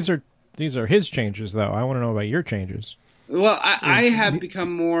 these are his changes, though. I want to know about your changes. Well, I have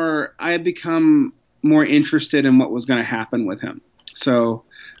become more interested in what was going to happen with him. So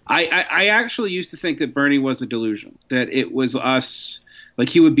I actually used to think that Bernie was a delusion, that it was us,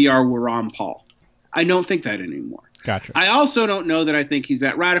 he would be our Ron Paul. I don't think that anymore. Gotcha. I also don't know that I think he's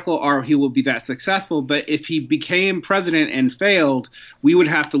that radical or he will be that successful. But if he became president and failed, we would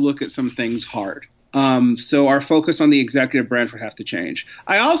have to look at some things hard. So our focus on the executive branch would have to change.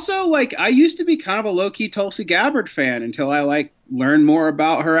 I also I used to be kind of a low-key Tulsi Gabbard fan until I learned more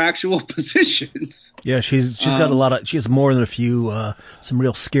about her actual positions. Yeah, she's got a lot of, she has more than a few, some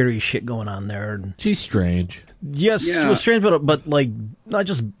real scary shit going on there. She's strange. Yes, Yeah. it was strange, but not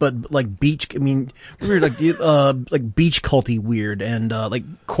just, but beach. I mean, weird, beach culty weird, and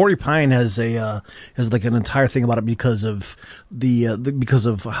Corey Pine has an entire thing about it because of because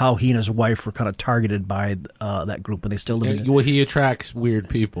of how he and his wife were kind of targeted by that group, and they still live in it. Well, he attracts weird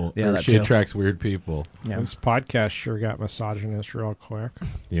people. Yeah, or that she too. attracts weird people. Yeah. This podcast sure got misogynist real quick.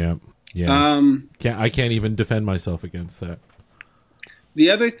 Yeah. I can't even defend myself against that. The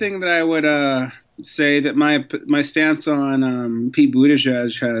other thing that I would say that my stance on Pete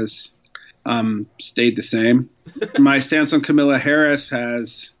Buttigieg has stayed the same. My stance on Kamala Harris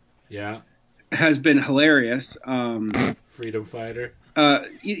has been hilarious. Freedom fighter.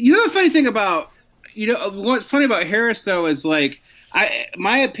 You know the funny thing about what's funny about Harris though is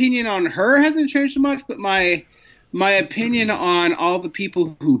my opinion on her hasn't changed much, but my opinion on all the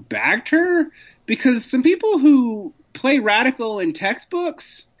people who backed her, because some people who play radical in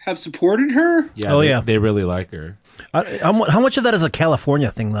textbooks have supported her. Yeah, they really like her. How much of that is a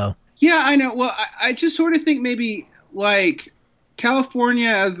California thing, though? Yeah, I know. Well, I just sort of think maybe California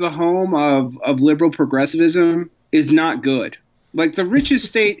as the home of liberal progressivism is not good. The richest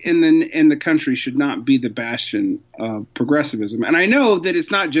state in the country should not be the bastion of progressivism. And I know that it's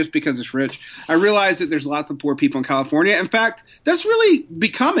not just because it's rich. I realize that there's lots of poor people in California. In fact, that's really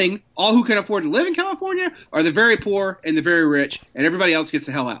becoming all who can afford to live in California are the very poor and the very rich, and everybody else gets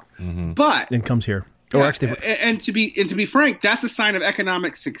the hell out. Mm-hmm. But And comes here. and to be frank, that's a sign of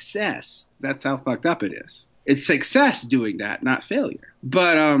economic success. That's how fucked up it is. It's success doing that, not failure.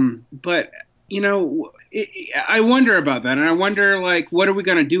 But I wonder about that, and I wonder what are we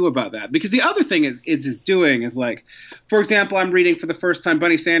going to do about that? Because the other thing is for example, I'm reading for the first time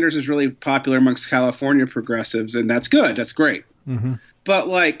Bernie Sanders is really popular amongst California progressives, and that's good, that's great. Mm-hmm.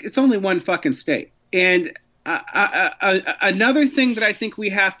 But it's only one fucking state, and another thing that I think we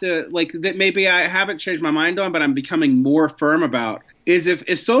have to that maybe I haven't changed my mind on, but I'm becoming more firm about is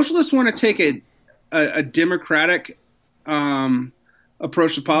if socialists want to take a democratic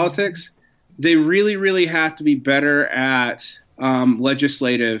approach to politics, they really, really have to be better at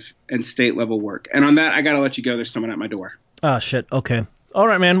legislative and state level work. And on that, I got to let you go. There's someone at my door. Ah, shit. Okay. All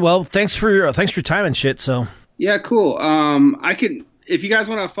right, man. Well, thanks for your time and shit. So. Yeah, cool. I can, if you guys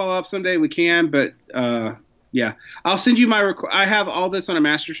want to follow up someday, we can. But yeah, I'll send you I have all this on a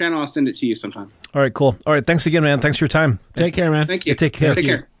master channel. I'll send it to you sometime. All right, cool. All right, thanks again, man. Thanks for your time. Take care, man. Thank you. Yeah, take care. Take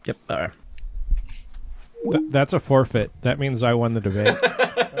care. Yep. All right. That's a forfeit. That means I won the debate.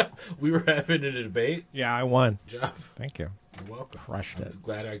 We were having a debate. Yeah, I won. Good job. Thank you. You're welcome. Crushed it. I'm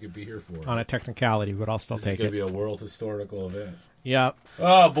glad I could be here for it. On a technicality, but I'll still This take is going it. to be a world historical event. Yep.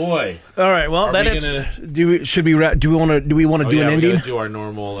 Oh boy. All right. Well, Are that we is. gonna- Do we want to do We an ending? gotta do our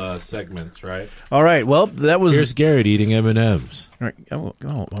normal segments, right? All right. Well, that was. Here's Garrett eating M&Ms. All right. Oh,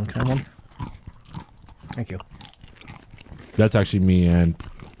 one kind one. Thank you. That's actually me and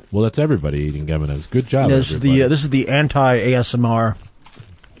that's everybody eating M&Ms. Good job. This everybody. is the anti ASMR.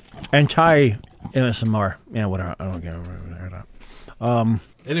 Anti ASMR. Yeah, whatever. I don't care.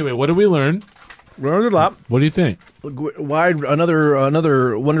 Anyway, what did we learn? Learned a lot. What do you think?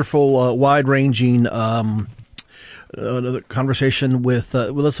 Another wonderful, wide-ranging another conversation with.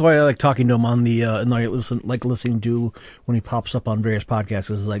 Well, that's why I like talking to him on the. And I like listening to when he pops up on various podcasts.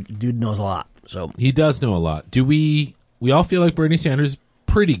 Because dude knows a lot. So He does know a lot. Do we all feel like Bernie Sanders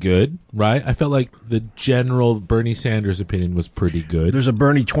pretty good, right? I felt like the general Bernie Sanders opinion was pretty good. there's a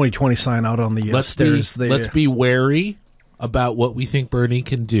Bernie 2020 sign out on the stairs. Let's be wary about what we think Bernie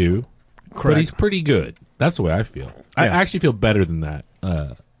can do. Correct. But he's pretty good. That's the way I feel. I Yeah. actually feel better than that.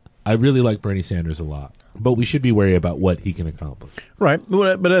 I really like Bernie Sanders a lot. But we should be wary about what he can accomplish. Right,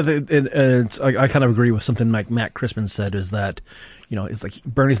 but I kind of agree with something like Matt Crispin said, is that, it's like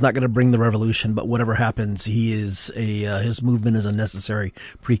Bernie's not going to bring the revolution, but whatever happens, his movement is a necessary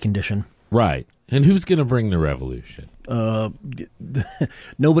precondition. Right. And who's going to bring the revolution?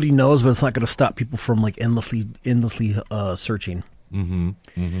 Nobody knows, but it's not going to stop people from endlessly searching. Mm-hmm.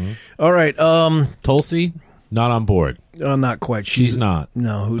 Mm-hmm. All right, Tulsi, not on board. not quite. She's not.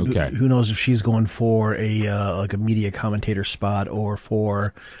 No, Okay. who knows if she's going for a media commentator spot or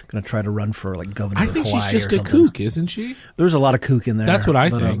for going to try to run for governor. I of think she's Hawaii just or a something. kook, isn't she? There's a lot of kook in there. That's what I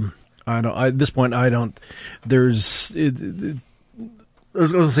but, think. I don't. At this point, I don't. There's. I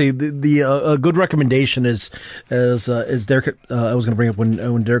was going to say the a good recommendation is Derek. I was going to bring up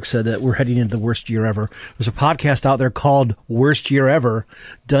when Derek said that we're heading into the worst year ever. There's a podcast out there called Worst Year Ever,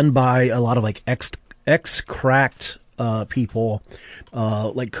 done by a lot of like ex cracked people,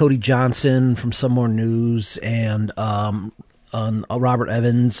 like Cody Johnson from Some More News and Robert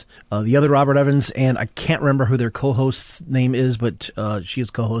Evans, the other Robert Evans, and I can't remember who their co-host's name is, but she is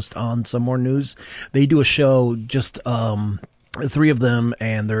co-host on Some More News. They do a show just. The three of them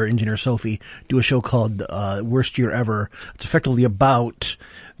and their engineer Sophie do a show called Worst Year Ever. It's effectively about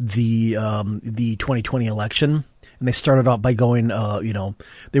the 2020 election, and they started out by going,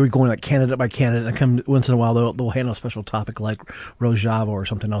 they were going like candidate by candidate, and come once in a while they'll handle a special topic like Rojava or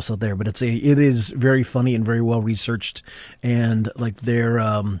something else out there. But it is very funny and very well researched, and like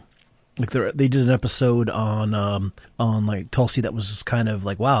they did an episode on like Tulsi that was just kind of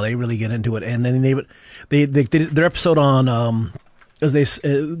like, wow, they really get into it. And then they did their episode on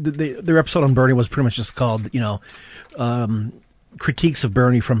their episode on Bernie was pretty much just called critiques of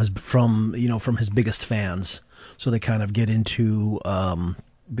Bernie from his biggest fans. So they kind of get into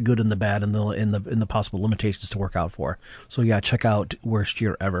the good and the bad and the possible limitations to work out for. So yeah, check out Worst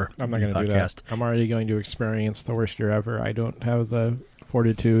Year Ever. I'm not going to do that. I'm already going to experience the worst year ever. I don't have the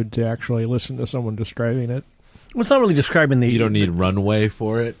fortitude to actually listen to someone describing it. Well, it's not really describing the. You don't need runway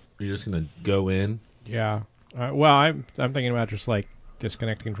for it. You're just going to go in. Yeah. Well, I'm thinking about just like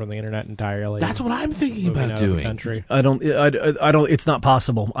disconnecting from the internet entirely. That's what I'm thinking about doing. Country. I don't. It's not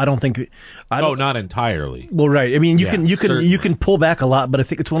possible. I don't think. Not entirely. Well, right. I mean, you Yeah, can pull back a lot, but I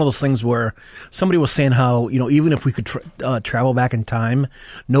think it's one of those things where somebody was saying how even if we could travel back in time,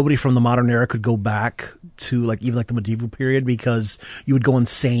 nobody from the modern era could go back to like even like the medieval period because you would go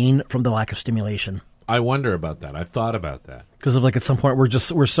insane from the lack of stimulation. I wonder about that. I've thought about that. Because of like at some point we're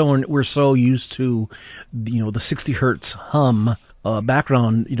so used to the 60 hertz hum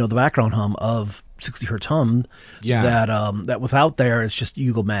background the background hum of 60 hertz hum that without there it's just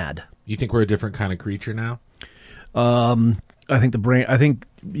you go mad. You think we're a different kind of creature now? I think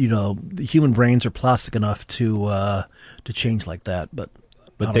the human brains are plastic enough to change like that, but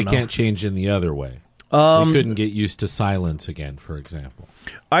they can't change in the other way. We couldn't get used to silence again, for example.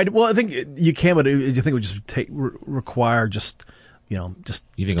 I think you can, but I think it would just require just you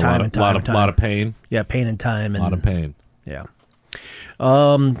think time a lot of pain. Yeah, pain and time. A lot of pain. Yeah.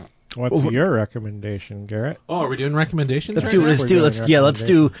 What's your recommendation, Garrett? Oh, are we doing recommendations? Let's do.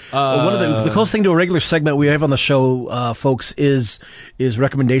 One of the closest thing to a regular segment we have on the show, folks, is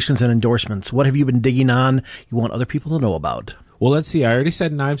recommendations and endorsements. What have you been digging on? You want other people to know about? Well, let's see. I already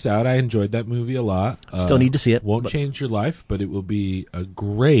said Knives Out. I enjoyed that movie a lot. Still need to see it. Won't change your life, but it will be a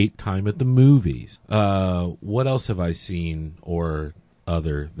great time at the movies. What else have I seen or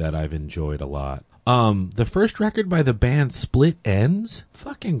other that I've enjoyed a lot? The first record by the band Split Enz,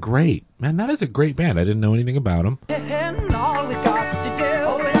 fucking great. Man, that is a great band. I didn't know anything about them. And all we got to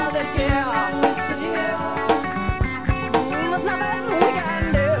do is sit here, sit here. There's nothing we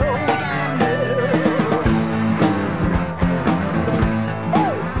can do,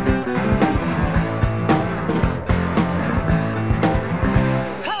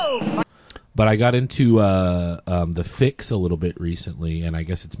 But I got into the Fix a little bit recently, and I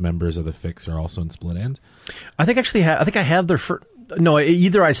guess it's members of the Fix are also in Split Enz. I think I have their first. No,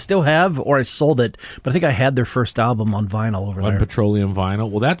 either I still have or I sold it, but I think I had their first album on vinyl over there. On Petroleum Vinyl.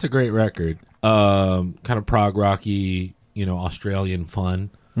 Well, that's a great record. Kind of prog rocky, Australian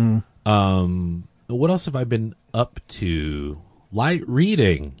fun. What else have I been up to? Light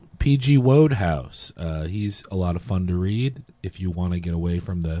reading. P.G. Wodehouse. He's a lot of fun to read if you want to get away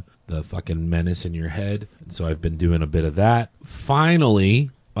from the fucking menace in your head. And so I've been doing a bit of that.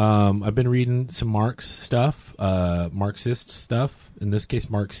 Finally, I've been reading some Marx stuff, Marxist stuff. In this case,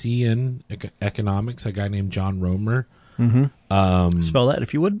 Marxian economics. A guy named John Romer. Spell that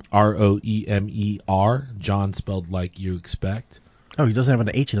if you would. Roemer. John spelled like you expect. Oh, he doesn't have an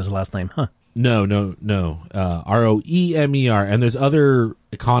H in his last name, huh? No. Roemer. And there's other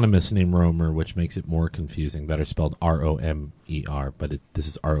economists named Romer, which makes it more confusing, that are spelled Romer, but this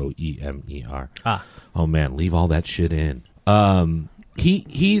is Roemer. Oh man, leave all that shit in.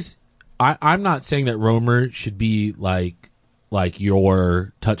 He's I'm not saying that Romer should be like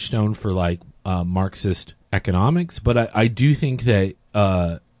your touchstone for like Marxist economics, but I do think that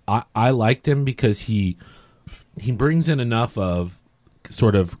I liked him because he brings in enough of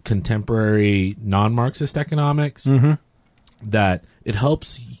sort of contemporary non-Marxist economics that it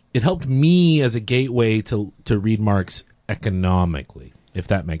helped me as a gateway to read Marx economically, if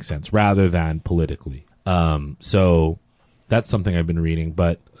that makes sense, rather than politically. So that's something I've been reading,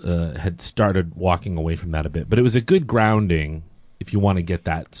 but had started walking away from that a bit. But it was a good grounding if you want to get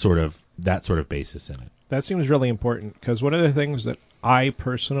that sort of basis in it. That seems really important because one of the things that I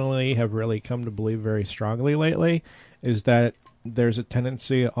personally have really come to believe very strongly lately is that there's a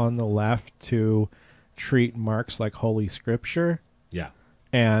tendency on the left to treat Marx like holy scripture Yeah.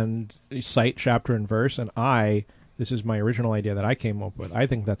 and cite chapter and verse. And this is my original idea that I came up with. I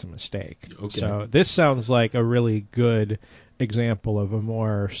think that's a mistake. Okay. So this sounds like a really good example of a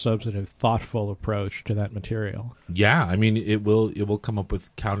more substantive, thoughtful approach to that material. Yeah, I mean, it will come up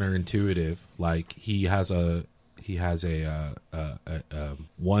with counterintuitive. Like he has a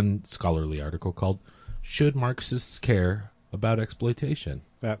one scholarly article called "Should Marxists Care About Exploitation?"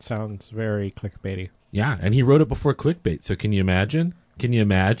 That sounds very clickbaity. Yeah, and he wrote it before clickbait. So can you imagine?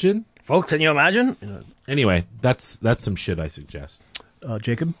 Folks, can you imagine? Anyway, that's some shit I suggest.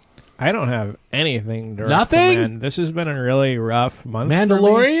 Jacob? I don't have anything to Nothing? recommend. This has been a really rough month. for me.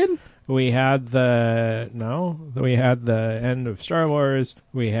 Mandalorian? We had the end of Star Wars.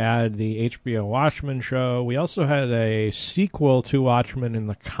 We had the HBO Watchmen show. We also had a sequel to Watchmen in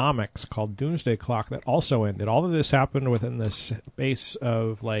the comics called Doomsday Clock that also ended. All of this happened within the space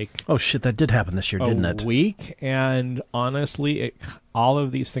of like Oh, shit, that did happen this year, didn't a it? week. And honestly, all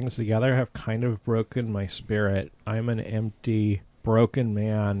of these things together have kind of broken my spirit. I'm an empty, broken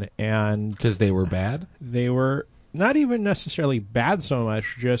man, and Because they were bad? they were not even necessarily bad so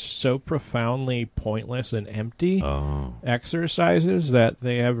much, just so profoundly pointless and empty Oh. exercises that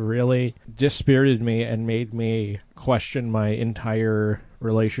they have really dispirited me and made me question my entire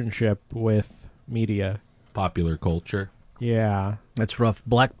relationship with media. Popular culture. Yeah. That's rough.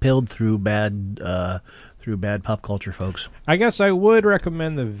 Black-pilled through bad pop culture, folks. I guess I would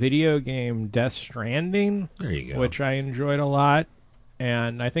recommend the video game Death Stranding, There you go. which I enjoyed a lot.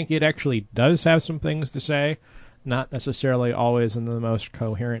 And I think it actually does have some things to say, not necessarily always in the most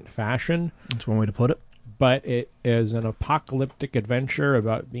coherent fashion, That's one way to put it. but it is an apocalyptic adventure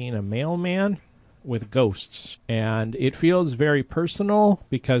about being a mailman with ghosts. And it feels very personal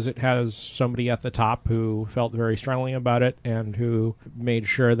because it has somebody at the top who felt very strongly about it and who made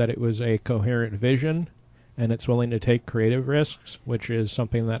sure that it was a coherent vision. And it's willing to take creative risks, which is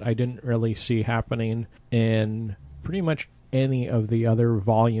something that I didn't really see happening in pretty much any of the other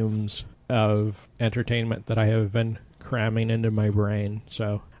volumes of entertainment that I have been cramming into my brain.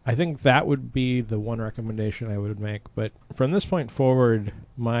 So I think that would be the one recommendation I would make. But from this point forward,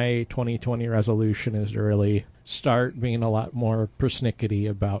 my 2020 resolution is to really start being a lot more persnickety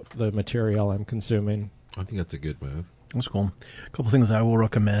about the material I'm consuming. I think that's a good move. That's cool. A couple things I will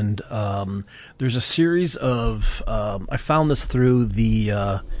recommend. There's a series of I found this through the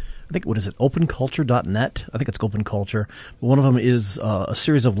I think, what is it, openculture.net? I think it's Open Culture. But one of them is a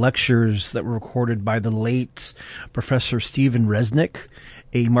series of lectures that were recorded by the late Professor Stephen Resnick,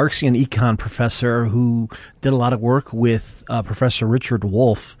 a Marxian econ professor who did a lot of work with Professor Richard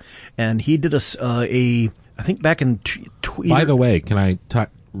Wolff. And he did I think back in... By the way, can I talk?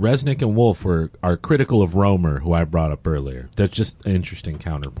 Resnick and Wolff are critical of Romer, who I brought up earlier. That's just an interesting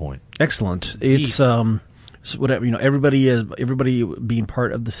counterpoint. Excellent. It's so whatever, everybody being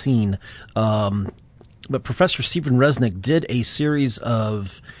part of the scene. But Professor Stephen Resnick did a series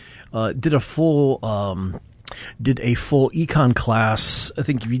of did a full econ class. I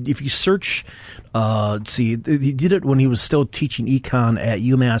think if you search, he did it when he was still teaching econ at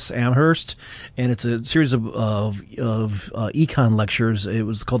UMass Amherst, and it's a series of econ lectures. It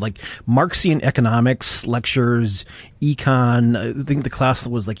was called like Marxian Economics Lectures, Econ. I think the class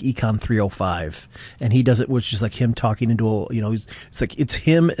was like Econ 305, and he does it, which is like him talking into it's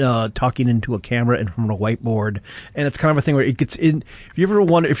him talking into a camera and from a whiteboard, and it's kind of a thing where it gets in. If you ever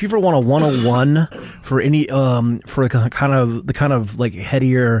want a 101 for any for the kind of like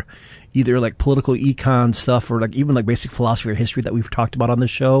headier, either like political econ stuff or like even like basic philosophy or history that we've talked about on the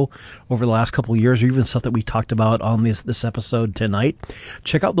show over the last couple of years, or even stuff that we talked about on this episode tonight,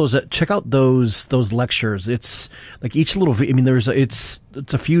 check out those lectures. It's like each little it's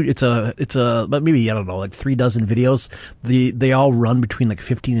but maybe, I don't know, like 36 videos. They all run between like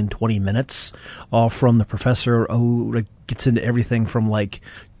 15 and 20 minutes, all from the professor who like gets into everything from like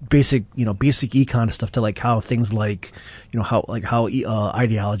basic econ stuff to like how things like how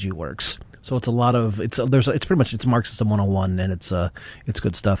ideology works. So it's a lot of it's pretty much it's Marxism 101, and it's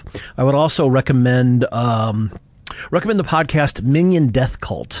good stuff. I would also recommend the podcast Minion Death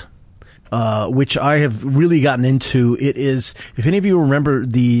Cult, which I have really gotten into. It is, if any of you remember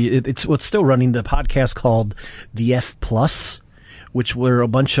it's what's still running, the podcast called The F Plus, which were a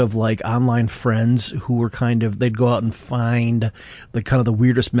bunch of like online friends who were they'd go out and find like kind of the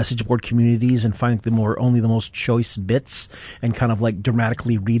weirdest message board communities and find only the most choice bits and kind of like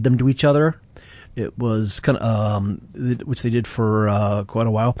dramatically read them to each other. It was kind of which they did for quite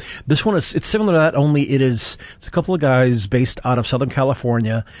a while. This one it's similar to that, only it's a couple of guys based out of Southern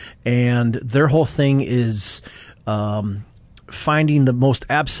California, and their whole thing is finding the most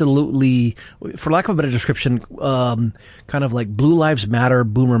absolutely, for lack of a better description, kind of like Blue Lives Matter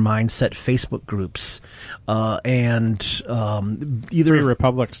boomer mindset Facebook groups, and either Free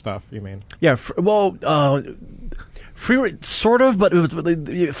Republic stuff, you mean? yeah, sort of, but it was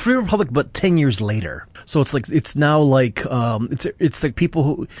Free Republic, but 10 years later. So it's now like it's like people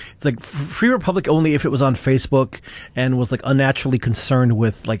who it's like Free Republic only if it was on Facebook and was like unnaturally concerned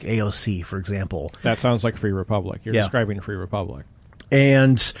with like AOC, for example. That sounds like Free Republic. You're Yeah. describing Free Republic.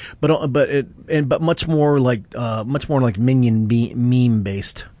 But much more like minion meme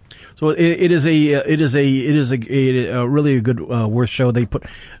based. So it is a really good worth show. They put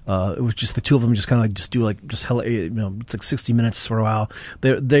it was just the two of them just kind of like just do like just hell, it's like 60 minutes for a while.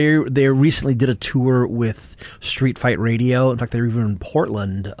 They recently did a tour with Street Fight Radio. In fact, they were even in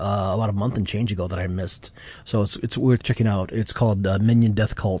Portland about a month and change ago that I missed. So it's worth checking out. It's called Minion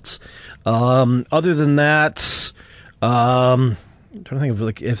Death Cults. Other than that, I'm trying to think of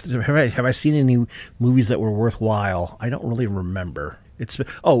like have I seen any movies that were worthwhile? I don't really remember.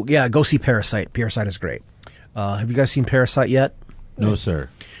 Go see Parasite. Parasite is great. Have you guys seen Parasite yet? No, sir.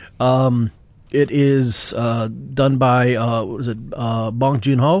 It is done by Bong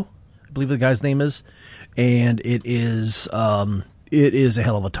Joon-ho, I believe the guy's name is, and it is a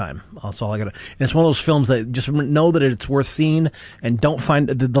hell of a time. That's all I got. And it's one of those films that just know that it's worth seeing, and don't find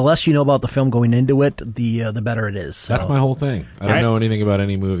the less you know about the film going into it, the better it is. So. That's my whole thing. I don't know anything about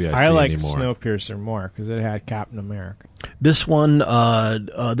any movie I see like anymore. Snowpiercer more because it had Captain America. This one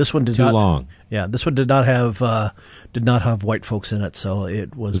did Too not. long. Yeah, this one did not have white folks in it, so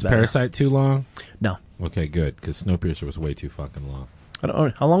it was Was better. Parasite too long? No. Okay, good, because Snowpiercer was way too fucking long. I don't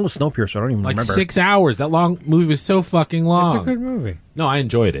know. How long was Snowpiercer? I don't even Like remember. 6 hours. That long movie was so fucking long. It's a good movie. No, I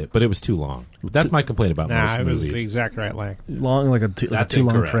enjoyed it, but it was too long. That's my complaint about most It was movies. the exact right length. Long, like a That's too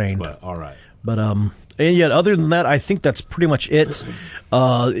long incorrect, train. but all right. But and yet, other than that, I think that's pretty much it.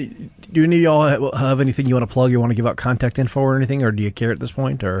 Do any of y'all have anything you want to plug? You want to give out contact info or anything, or do you care at this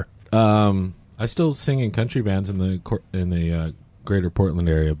point? Or I still sing in country bands in the greater Portland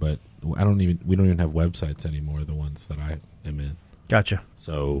area, but we don't even have websites anymore. The ones that I am in. Gotcha.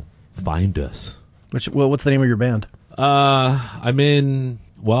 So find us. What's the name of your band? I'm in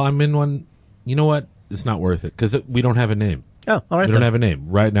one. You know what? It's not worth it because we don't have a name. Oh, all right. We don't have a name.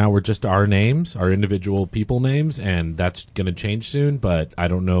 Right now, we're just our names, our individual people names, and that's going to change soon, but I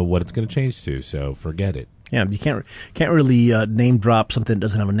don't know what it's going to change to, so forget it. Yeah, you can't really name drop something that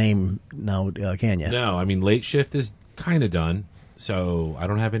doesn't have a name now, can you? No, I mean, Late Shift is kind of done, so I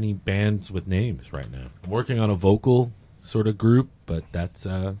don't have any bands with names right now. I'm working on a vocal sort of group, but that's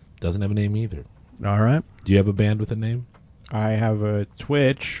doesn't have a name either. All right. Do you have a band with a name? I have a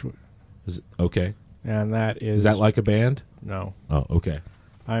Twitch, Okay. and that Is that like a band? No. Oh, okay.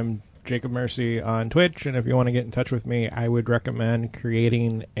 I'm Jacob Mercy on Twitch, and if you want to get in touch with me, I would recommend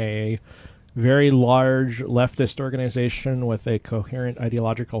creating a very large leftist organization with a coherent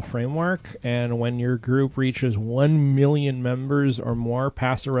ideological framework, and when your group reaches 1 million members or more,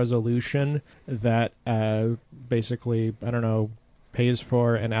 pass a resolution that basically, pays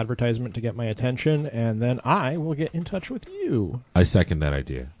for an advertisement to get my attention, and then I will get in touch with you. I second that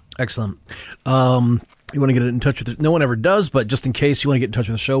idea. Excellent. You want to get in touch with it? No one ever does, but just in case you want to get in touch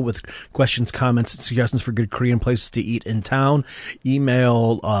with the show with questions, comments, and suggestions for good Korean places to eat in town,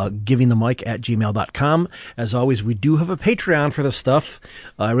 email givingthemic@gmail.com. As always, we do have a Patreon for this stuff.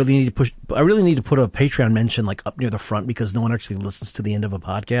 I really need to put a Patreon mention like up near the front because no one actually listens to the end of a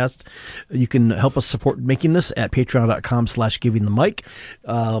podcast. You can help us support making this at patreon.com/givingthemic.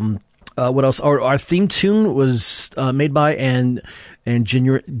 What else? Our theme tune was made by and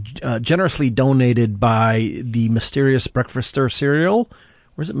generously donated by the Mysterious Breakfaster Cereal.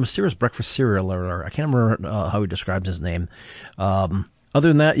 Or is it Mysterious Breakfast Cereal? Or I can't remember how he describes his name. Other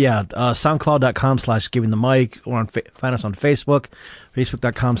than that, SoundCloud.com/givingthemic, or find us on Facebook,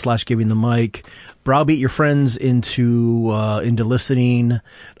 Facebook.com/givingthemic. Browbeat your friends into listening.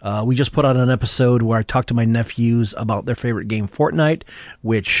 We just put out an episode where I talked to my nephews about their favorite game, Fortnite,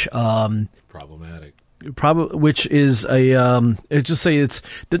 which Problematic. which is it's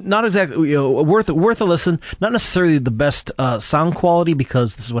not exactly worth a listen. Not necessarily the best sound quality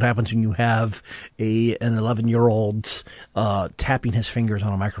because this is what happens when you have an 11-year-old tapping his fingers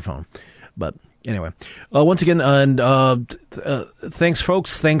on a microphone. But anyway, once again, thanks,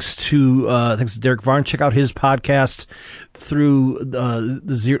 folks. Thanks to Derek Varn. Check out his podcast through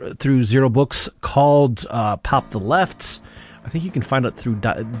Zero Books called Pop the Left, I think you can find it through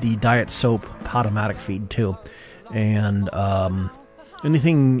the Diet Soap Podomatic feed too. And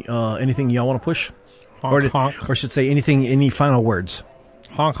anything y'all want to push? Honk, honk. Or should say anything, any final words?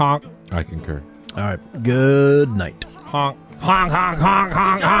 Honk, honk. I concur. All right. Good night. Honk. Honk, honk, honk,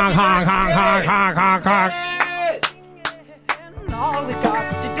 honk, honk, honk, honk, honk, honk, honk, honk. And all we got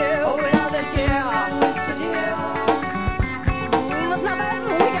to do is sit here. There's nothing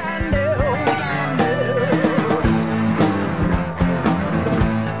we can do.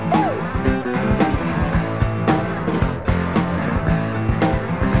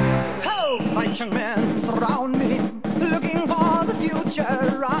 Oh, my young men surround me, looking for the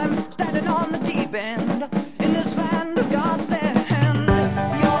future. I'm standing on the deep end in this land of God's hand.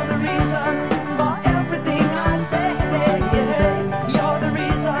 You're the reason for everything I say. You're the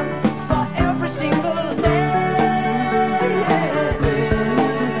reason for every single day.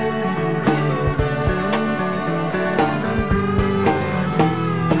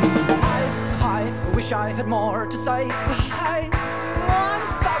 I wish I had more to say. I'm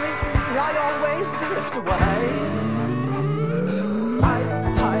sorry, I always drift away. I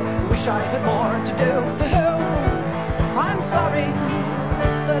wish I had more to do. I'm sorry,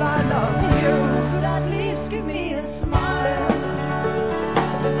 but I love you. Could at least give me a smile.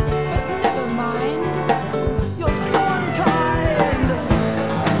 But never mind, you're so unkind.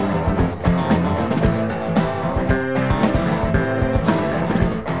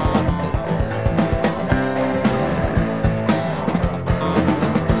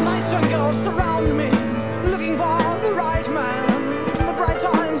 Nice young girls surround me, looking for the right man. The bright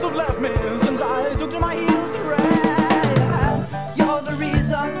times have left me since I took to my heels to run. You're the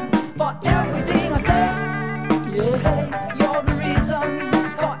reason for everything I say. Yeah.